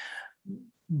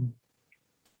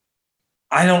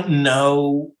 I don't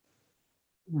know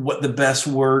what the best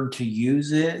word to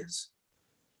use is,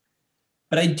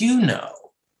 but I do know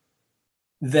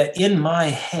that in my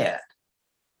head,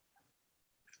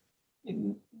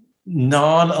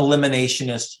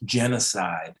 non-eliminationist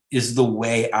genocide is the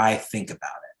way I think about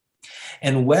it.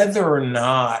 And whether or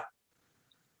not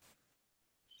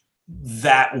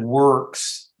that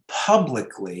works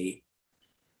publicly,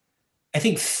 I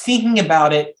think thinking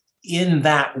about it in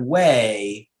that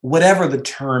way, whatever the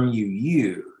term you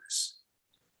use,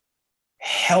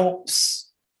 helps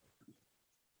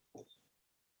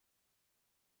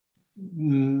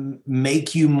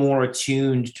make you more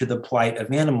attuned to the plight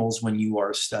of animals when you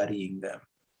are studying them.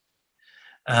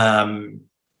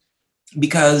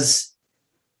 Because,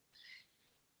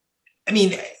 I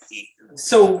mean,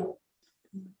 so,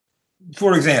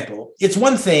 for example, it's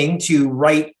one thing to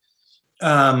write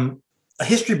a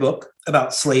history book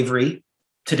about slavery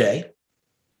today.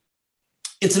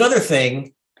 It's another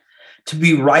thing to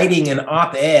be writing an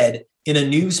op-ed in a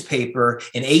newspaper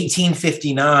in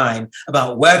 1859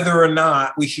 about whether or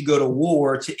not we should go to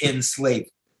war to end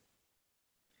slavery.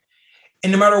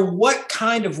 And no matter what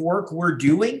kind of work we're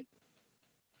doing,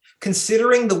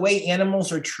 considering the way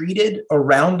animals are treated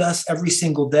around us every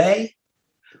single day,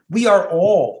 we are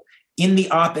all in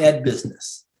the op-ed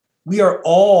business. We are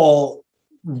all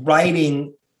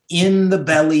writing in the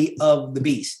belly of the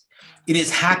beast. It is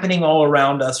happening all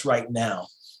around us right now.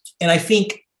 And I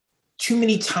think too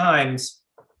many times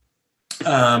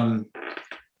the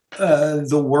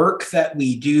work that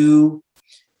we do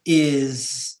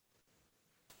is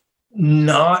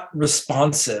not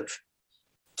responsive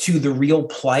to the real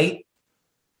plight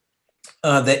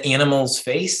that animals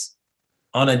face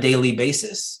on a daily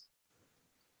basis.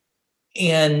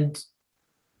 And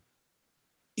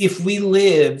if we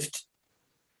lived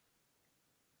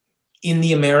in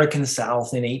the American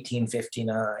South in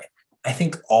 1859, I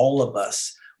think all of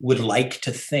us would like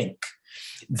to think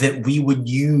that we would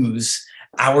use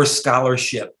our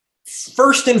scholarship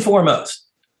first and foremost,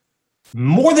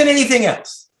 more than anything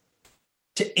else,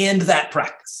 to end that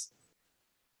practice.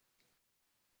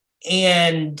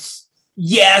 And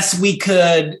yes, we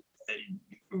could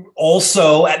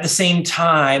also at the same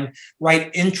time write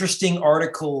interesting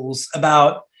articles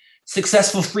about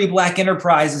successful free Black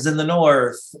enterprises in the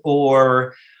North,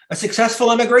 or a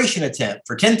successful immigration attempt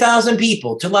for 10,000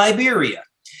 people to Liberia.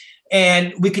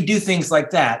 And we could do things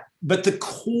like that. But the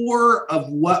core of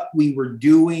what we were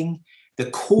doing, the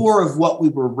core of what we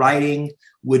were writing,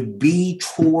 would be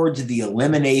towards the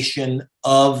elimination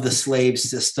of the slave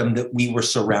system that we were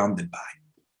surrounded by.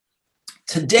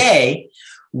 Today,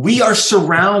 we are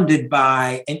surrounded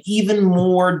by an even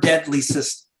more deadly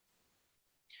system.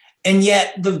 And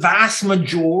yet the vast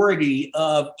majority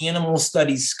of animal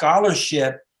studies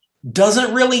scholarship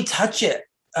doesn't really touch it.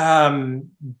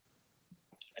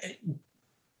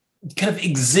 It kind of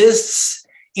exists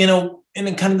in a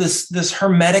kind of this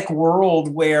hermetic world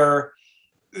where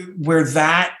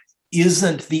that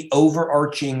isn't the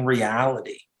overarching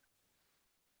reality.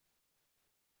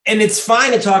 And it's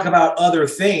fine to talk about other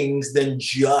things than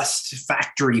just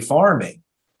factory farming.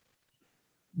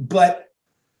 But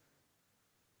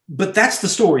that's the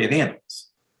story of animals.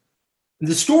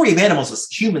 The story of animals is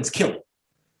humans killing. I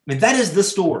mean, that is the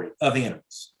story of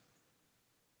animals.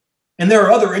 And there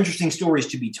are other interesting stories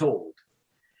to be told.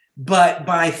 But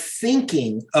by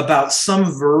thinking about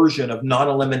some version of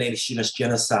non-eliminationist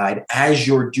genocide as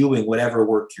you're doing whatever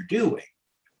work you're doing,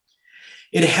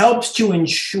 it helps to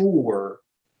ensure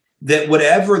that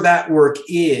whatever that work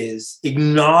is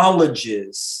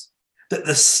acknowledges that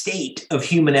the state of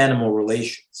human-animal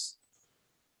relations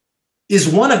is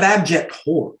one of abject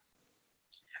horror.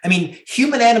 I mean,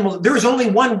 there is only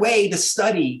one way to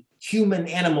study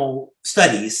human-animal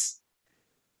studies,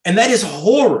 and that is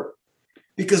horror,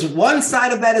 because one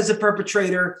side of that is a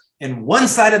perpetrator and one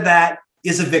side of that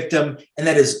is a victim, and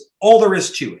that is all there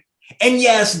is to it. And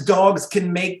yes, dogs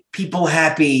can make people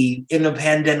happy in a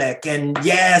pandemic. And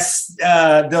yes,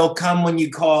 they'll come when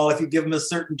you call if you give them a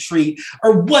certain treat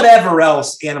or whatever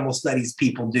else animal studies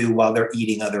people do while they're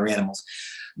eating other animals.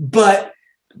 But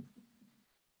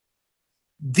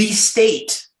the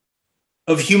state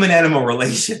of human-animal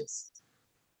relations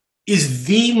is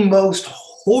the most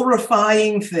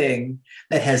horrifying thing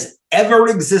that has ever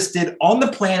existed on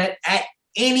the planet at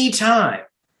any time,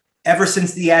 ever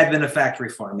since the advent of factory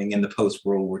farming in the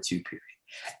post-World War II period.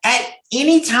 At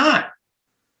any time,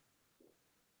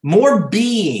 more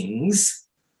beings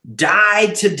die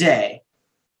today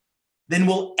than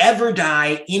will ever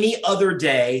die any other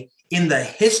day in the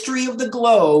history of the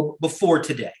globe before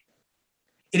today.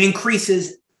 It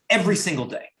increases every single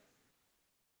day.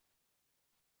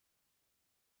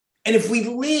 And if we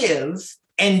live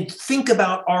and think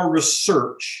about our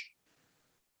research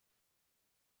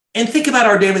and think about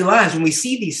our daily lives when we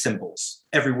see these symbols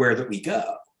everywhere that we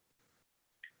go,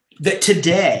 that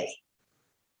today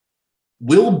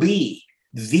will be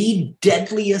the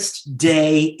deadliest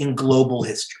day in global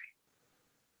history.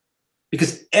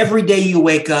 Because every day you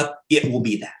wake up, it will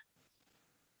be that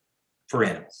for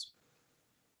animals.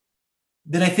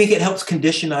 Then I think it helps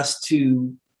condition us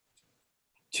to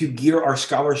gear our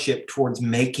scholarship towards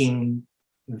making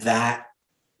that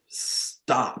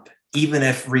stop, even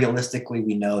if realistically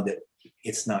we know that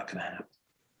it's not going to happen.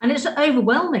 And it's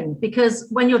overwhelming because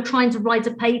when you're trying to write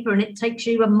a paper and it takes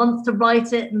you a month to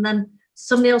write it, and then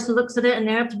somebody else looks at it and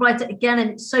they have to write it again,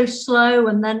 and it's so slow,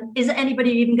 and then is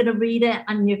anybody even going to read it?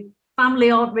 And your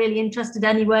family aren't really interested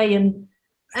anyway, and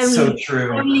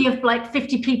only if like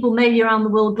 50 people maybe around the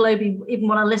world globally, even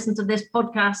when I listen to this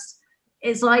podcast,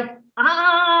 it's like,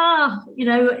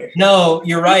 No,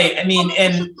 you're right. I mean,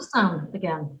 and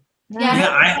again.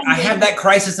 I have that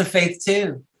crisis of faith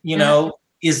too.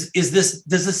 Does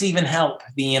this even help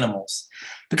the animals?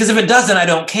 Because if it doesn't, I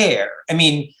don't care. I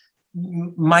mean,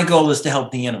 my goal is to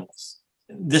help the animals.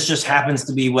 This just happens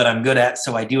to be what I'm good at,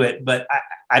 so I do it. But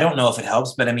I don't know if it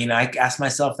helps. But I mean, I ask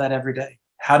myself that every day.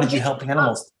 How did you help the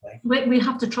animals today? We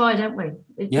have to try, don't we?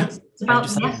 It's about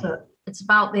the effort. It's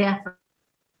about the effort.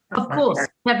 Of course, if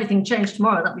everything changed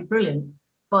tomorrow, that'd be brilliant.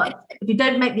 But if you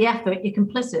don't make the effort, you're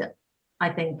complicit, I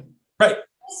think. Right.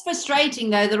 It's frustrating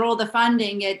though that all the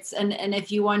funding and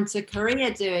if you want a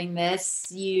career doing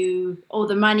this, all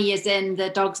the money is in the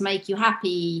dogs make you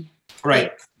happy.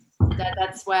 Right.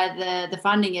 That's where the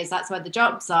funding is. That's where the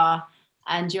jobs are,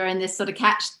 and you're in this sort of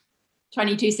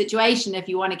catch-22 situation. If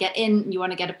you want to get in, you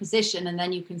want to get a position, and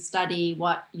then you can study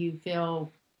what you feel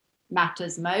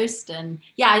matters most. And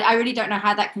I really don't know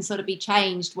how that can sort of be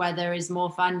changed where there is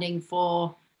more funding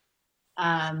for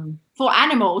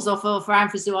animals or for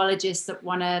anthrozoologists that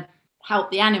want to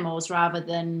help the animals rather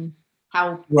than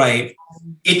how. Right.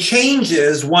 It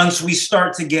changes once we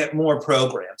start to get more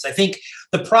programs. I think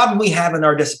the problem we have in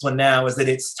our discipline now is that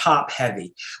it's top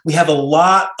heavy. We have a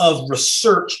lot of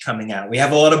research coming out. We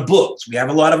have a lot of books. We have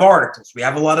a lot of articles. We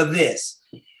have a lot of this.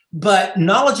 But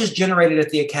knowledge is generated at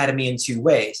the academy in two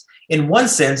ways. In one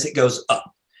sense, it goes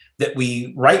up, that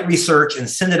we write research and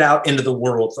send it out into the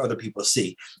world for other people to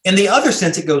see. In the other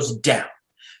sense, it goes down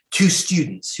to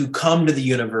students who come to the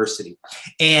university.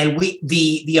 And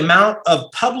the amount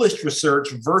of published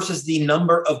research versus the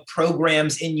number of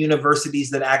programs in universities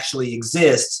that actually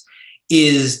exists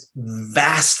is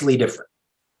vastly different.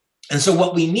 And so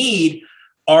what we need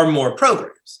are more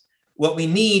programs. What we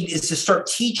need is to start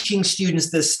teaching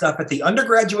students this stuff at the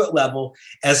undergraduate level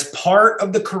as part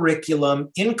of the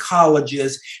curriculum in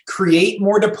colleges, create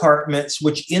more departments,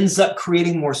 which ends up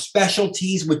creating more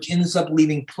specialties, which ends up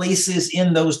leaving places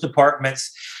in those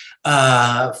departments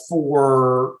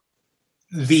for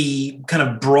the kind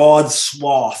of broad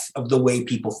swath of the way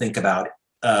people think about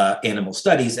animal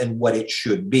studies and what it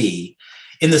should be.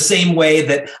 In the same way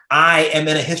that I am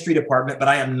in a history department, but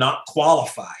I am not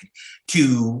qualified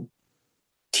to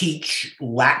teach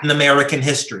Latin American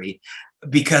history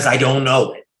because I don't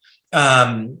know it.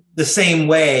 The same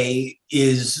way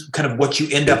is kind of what you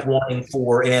end up wanting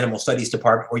for an animal studies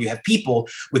department, where you have people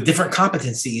with different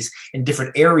competencies in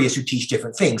different areas who teach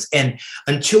different things. And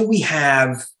until we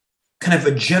have kind of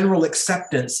a general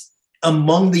acceptance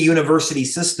among the university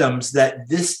systems that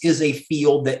this is a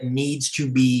field that needs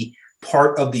to be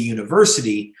part of the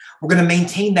university, we're going to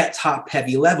maintain that top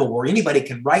heavy level where anybody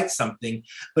can write something,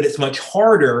 but it's much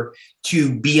harder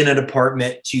to be in a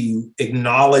department to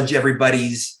acknowledge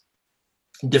everybody's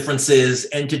differences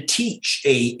and to teach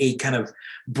a kind of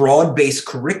broad-based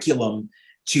curriculum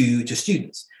to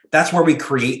students. That's where we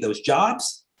create those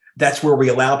jobs. That's where we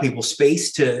allow people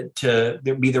space to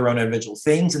be their own individual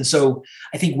things. And so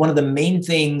I think one of the main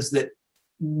things that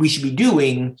we should be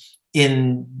doing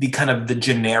in the kind of the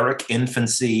generic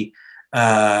infancy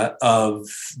of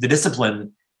the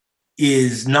discipline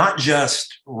is not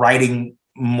just writing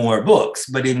more books,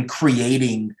 but in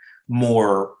creating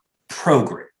more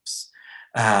programs,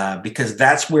 because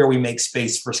that's where we make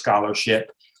space for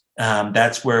scholarship.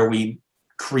 That's where we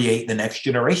create the next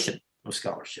generation of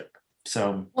scholarship.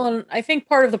 So, well, I think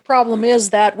part of the problem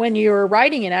is that when you're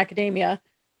writing in academia,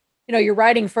 you're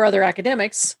writing for other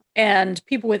academics, and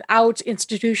people without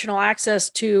institutional access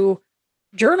to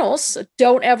journals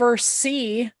don't ever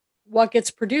see what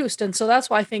gets produced. And so that's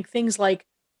why I think things like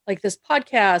this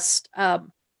podcast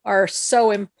are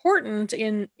so important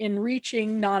in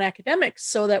reaching non-academics,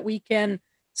 so that we can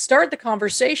start the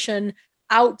conversation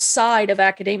outside of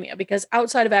academia, because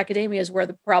outside of academia is where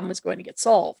the problem is going to get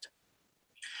solved.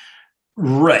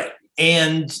 Right.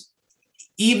 And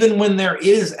even when there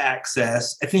is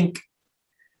access, I think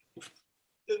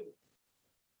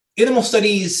animal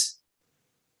studies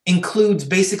includes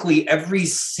basically every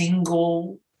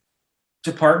single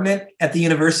department at the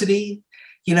university.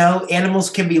 Animals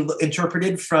can be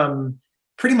interpreted from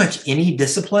pretty much any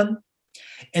discipline.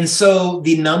 And so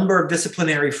the number of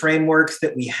disciplinary frameworks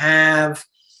that we have,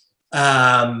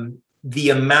 the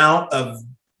amount of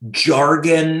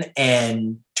jargon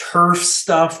and turf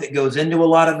stuff that goes into a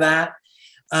lot of that,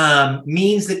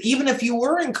 means that even if you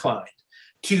were inclined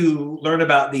to learn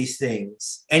about these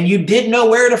things and you did know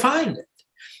where to find it,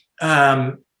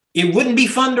 it wouldn't be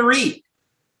fun to read,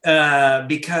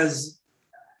 because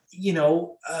we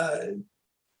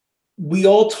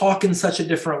all talk in such a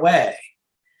different way.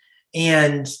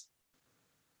 And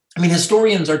I mean,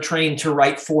 historians are trained to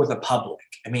write for the public.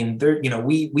 I mean,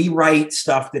 we write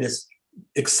stuff that is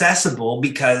accessible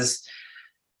because,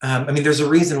 there's a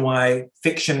reason why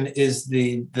fiction is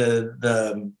the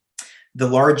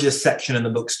largest section in the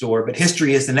bookstore, but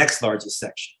history is the next largest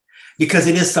section, because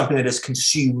it is something that is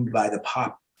consumed by the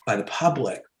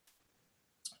public.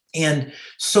 And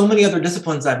so many other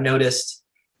disciplines I've noticed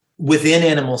within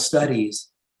animal studies,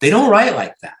 they don't write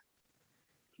like that.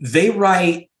 They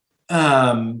write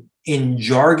in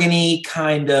jargony,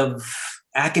 kind of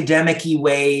academic-y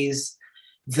ways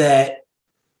that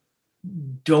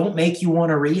don't make you want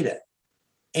to read it.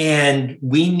 And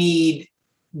we need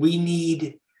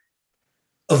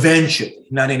eventually,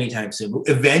 not anytime soon, but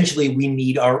eventually we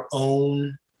need our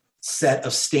own set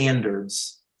of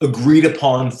standards agreed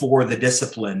upon for the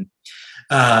discipline,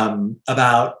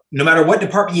 about no matter what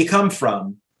department you come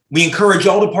from. We encourage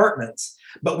all departments,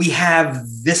 but we have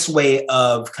this way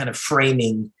of kind of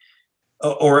framing,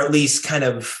 or at least kind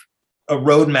of a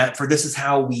roadmap for this is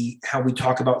how we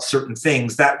talk about certain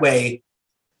things. That way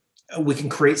we can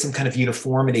create some kind of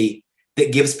uniformity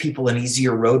that gives people an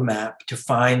easier roadmap to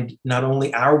find not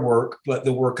only our work, but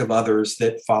the work of others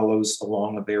that follows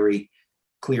along a very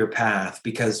clear path.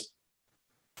 Because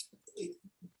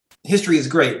history is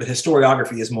great, but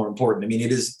historiography is more important. I mean,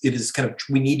 it is kind of,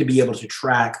 we need to be able to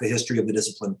track the history of the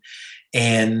discipline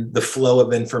and the flow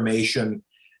of information,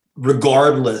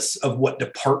 regardless of what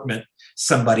department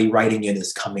somebody writing in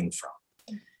is coming from.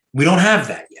 We don't have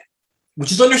that yet,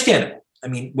 which is understandable. I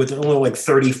mean, with only like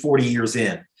 30, 40 years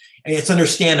in, and it's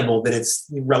understandable that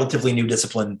it's a relatively new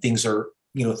discipline. Things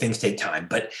take time,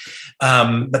 but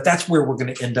that's where we're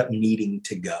going to end up needing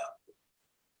to go.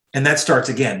 And that starts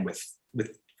again with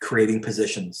creating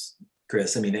positions,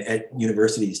 Chris. I mean, at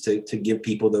universities to give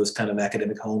people those kind of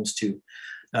academic homes, to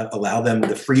allow them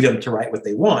the freedom to write what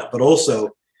they want, but also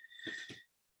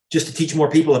just to teach more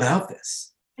people about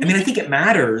this. I mean, I think it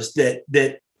matters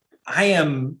that I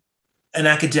am an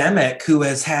academic who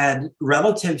has had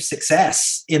relative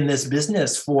success in this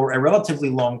business for a relatively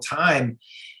long time.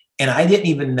 And I didn't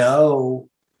even know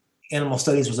animal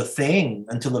studies was a thing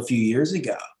until a few years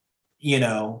ago,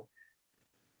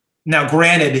 Now,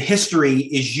 granted, history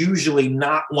is usually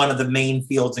not one of the main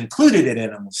fields included in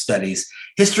animal studies.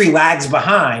 History lags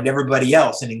behind everybody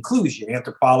else in inclusion.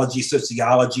 Anthropology,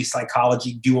 sociology,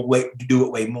 psychology do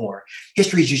it way more.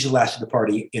 History is usually last to the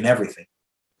party in everything.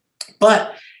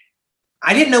 But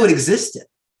I didn't know it existed,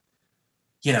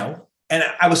 and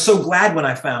I was so glad when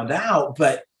I found out,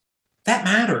 but that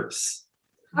matters.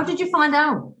 How did you find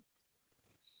out?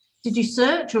 Did you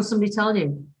search or somebody tell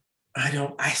you?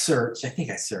 I searched. I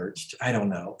think I searched. I don't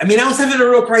know. I mean, I was having a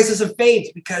real crisis of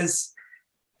faith because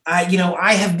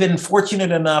I have been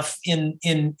fortunate enough in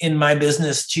my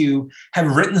business to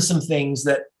have written some things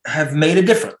that have made a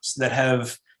difference, that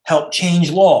have helped change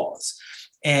laws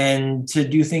and to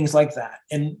do things like that.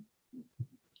 And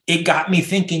it got me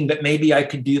thinking that maybe I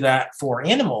could do that for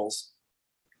animals,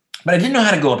 but I didn't know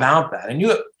how to go about that. I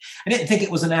didn't think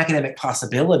it was an academic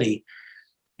possibility.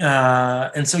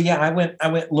 And so, yeah, I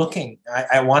went looking.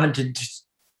 I wanted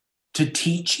to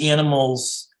teach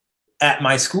animals at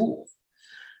my school.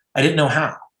 I didn't know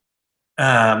how.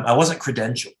 I wasn't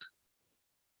credentialed.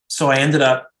 So I ended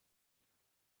up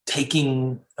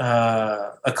taking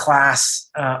a class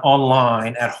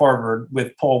online at Harvard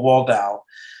with Paul Waldau,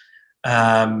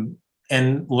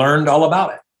 and learned all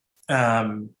about it.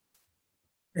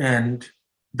 And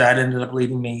that ended up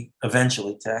leading me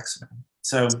eventually to Exeter.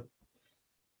 So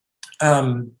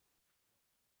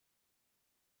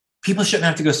people shouldn't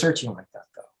have to go searching like that,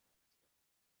 though.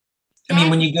 I mean,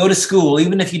 when you go to school,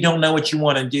 even if you don't know what you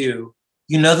want to do,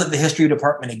 you know that the history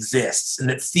department exists and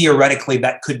that theoretically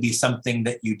that could be something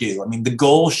that you do. I mean, the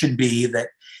goal should be that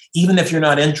even if you're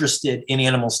not interested in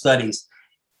animal studies,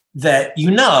 that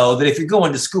you know that if you're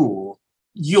going to school,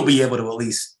 you'll be able to at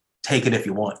least take it if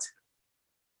you want.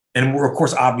 And we're, of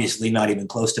course, obviously not even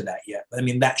close to that yet. But I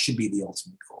mean, that should be the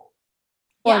ultimate goal.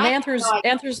 Well, and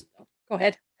Anthros, go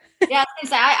ahead. Yeah, I was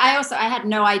gonna say, I had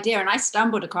no idea, and I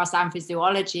stumbled across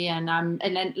Anthrozoology, and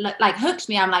then like hooked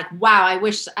me. I'm like, wow, I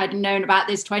wish I'd known about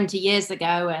this 20 years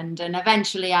ago, and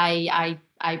eventually I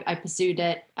pursued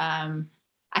it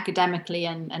academically,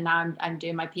 and now I'm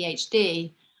doing my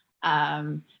PhD.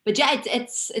 But yeah,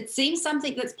 it seems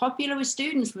something that's popular with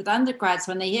students, with undergrads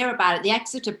when they hear about it. The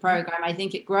Exeter program, I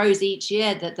think it grows each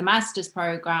year. That the master's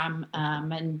program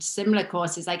and similar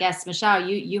courses. I guess, Michelle,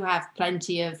 you have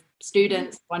plenty of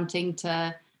students wanting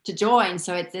to join,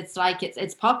 so it's like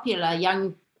it's popular.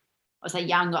 Young or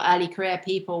early career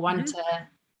people want to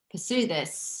pursue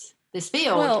this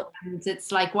field. Well, and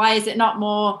it's like, why is it not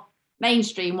more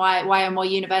mainstream? Why are more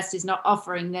universities not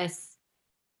offering this?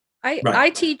 I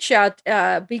teach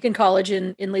at Beacon College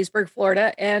in Leesburg,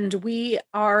 Florida, and we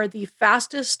are the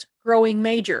fastest growing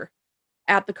major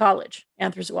at the college,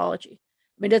 Anthrozoology.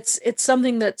 I mean, it's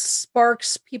something that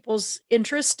sparks people's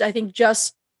interest. I think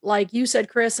just like you said,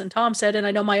 Chris, and Tom said, and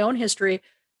I know my own history,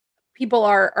 people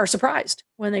are surprised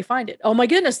when they find it. Oh my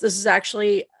goodness, this is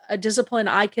actually a discipline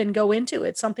I can go into.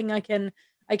 It's something I can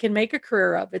make a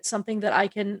career of. It's something that I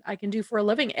can do for a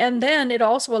living. And then it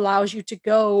also allows you to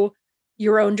go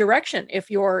your own direction.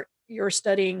 If you're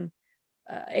studying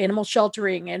animal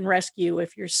sheltering and rescue,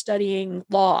 if you're studying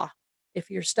law,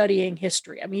 if you're studying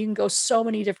history, I mean, you can go so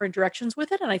many different directions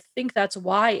with it. And I think that's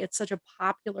why it's such a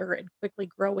popular and quickly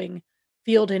growing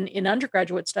field in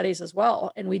undergraduate studies as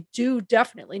well. And we do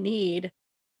definitely need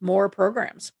more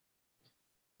programs.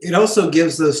 It also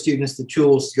gives those students the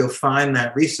tools to go find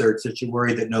that research that you're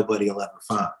worried that nobody will ever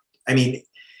find. I mean,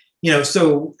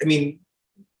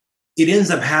 it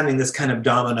ends up having this kind of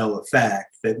domino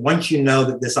effect that once you know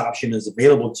that this option is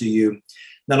available to you,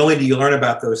 not only do you learn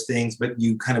about those things, but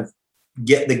you kind of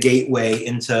get the gateway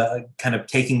into kind of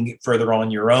taking it further on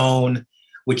your own,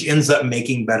 which ends up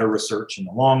making better research in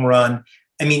the long run.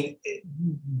 I mean,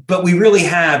 but we really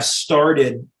have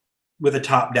started with a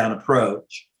top-down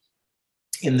approach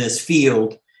in this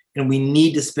field, and we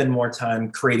need to spend more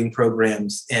time creating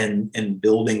programs and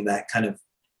building that kind of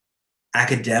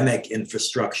academic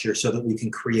infrastructure so that we can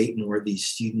create more of these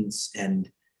students and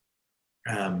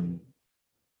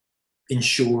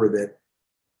ensure that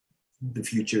the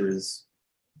future is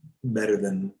better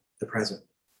than the present.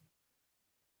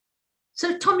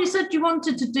 So, Tom, you said you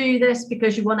wanted to do this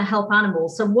because you want to help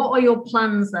animals. So what are your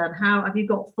plans then? How have you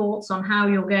got thoughts on how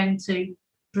you're going to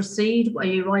proceed? Are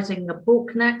you writing a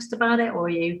book next about it, or are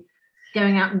you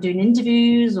going out and doing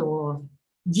interviews, or?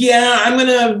 Yeah,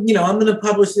 I'm gonna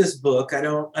publish this book. I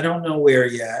don't know where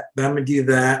yet, but I'm gonna do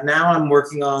that. Now I'm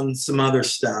working on some other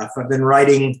stuff. I've been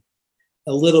writing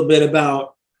a little bit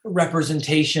about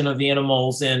representation of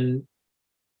animals in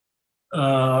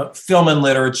film and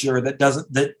literature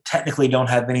that technically don't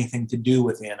have anything to do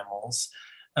with animals,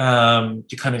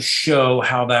 to kind of show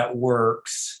how that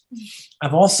works.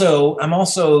 I'm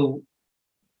also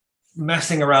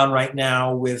messing around right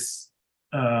now with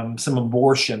some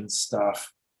abortion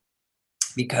stuff,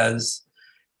 because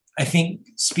I think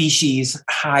species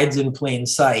hides in plain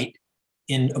sight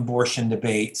in abortion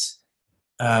debates,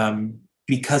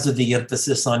 because of the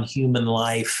emphasis on human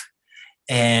life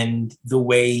and the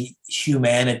way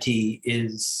humanity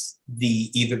is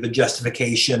either the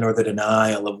justification or the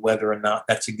denial of whether or not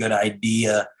that's a good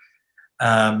idea.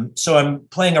 So I'm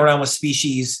playing around with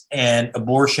species and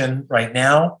abortion right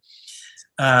now.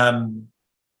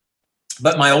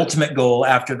 But my ultimate goal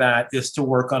after that is to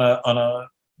work on a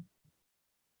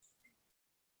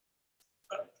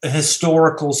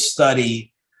historical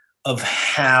study of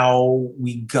how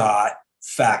we got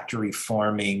factory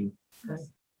farming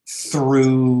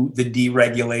through the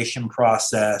deregulation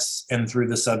process and through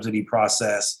the subsidy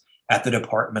process at the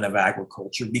Department of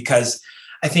Agriculture. Because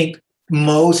I think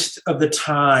most of the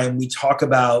time we talk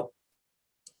about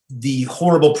the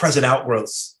horrible present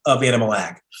outgrowths of animal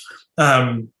ag.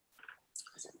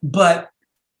 But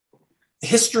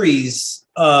histories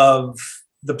of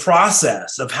the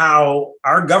process of how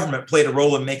our government played a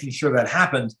role in making sure that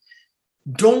happened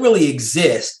don't really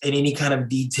exist in any kind of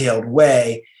detailed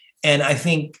way. And I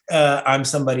think I'm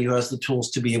somebody who has the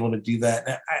tools to be able to do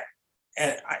that.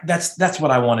 That's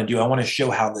what I want to do. I want to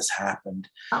show how this happened,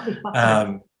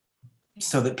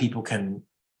 so that people can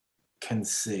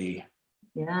see.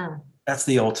 Yeah, that's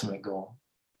the ultimate goal.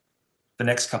 The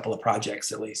next couple of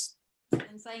projects, at least.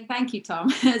 And saying thank you,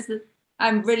 Tom.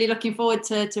 I'm really looking forward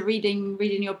to reading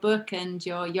your book and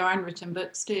your unwritten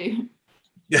books too.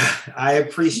 Yeah, I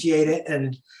appreciate it,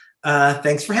 and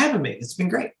thanks for having me. It's been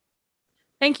great.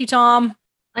 Thank you, Tom.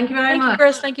 Thank you very much. Thank you,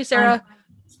 Chris. Thank you, Sarah.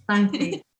 Thank you.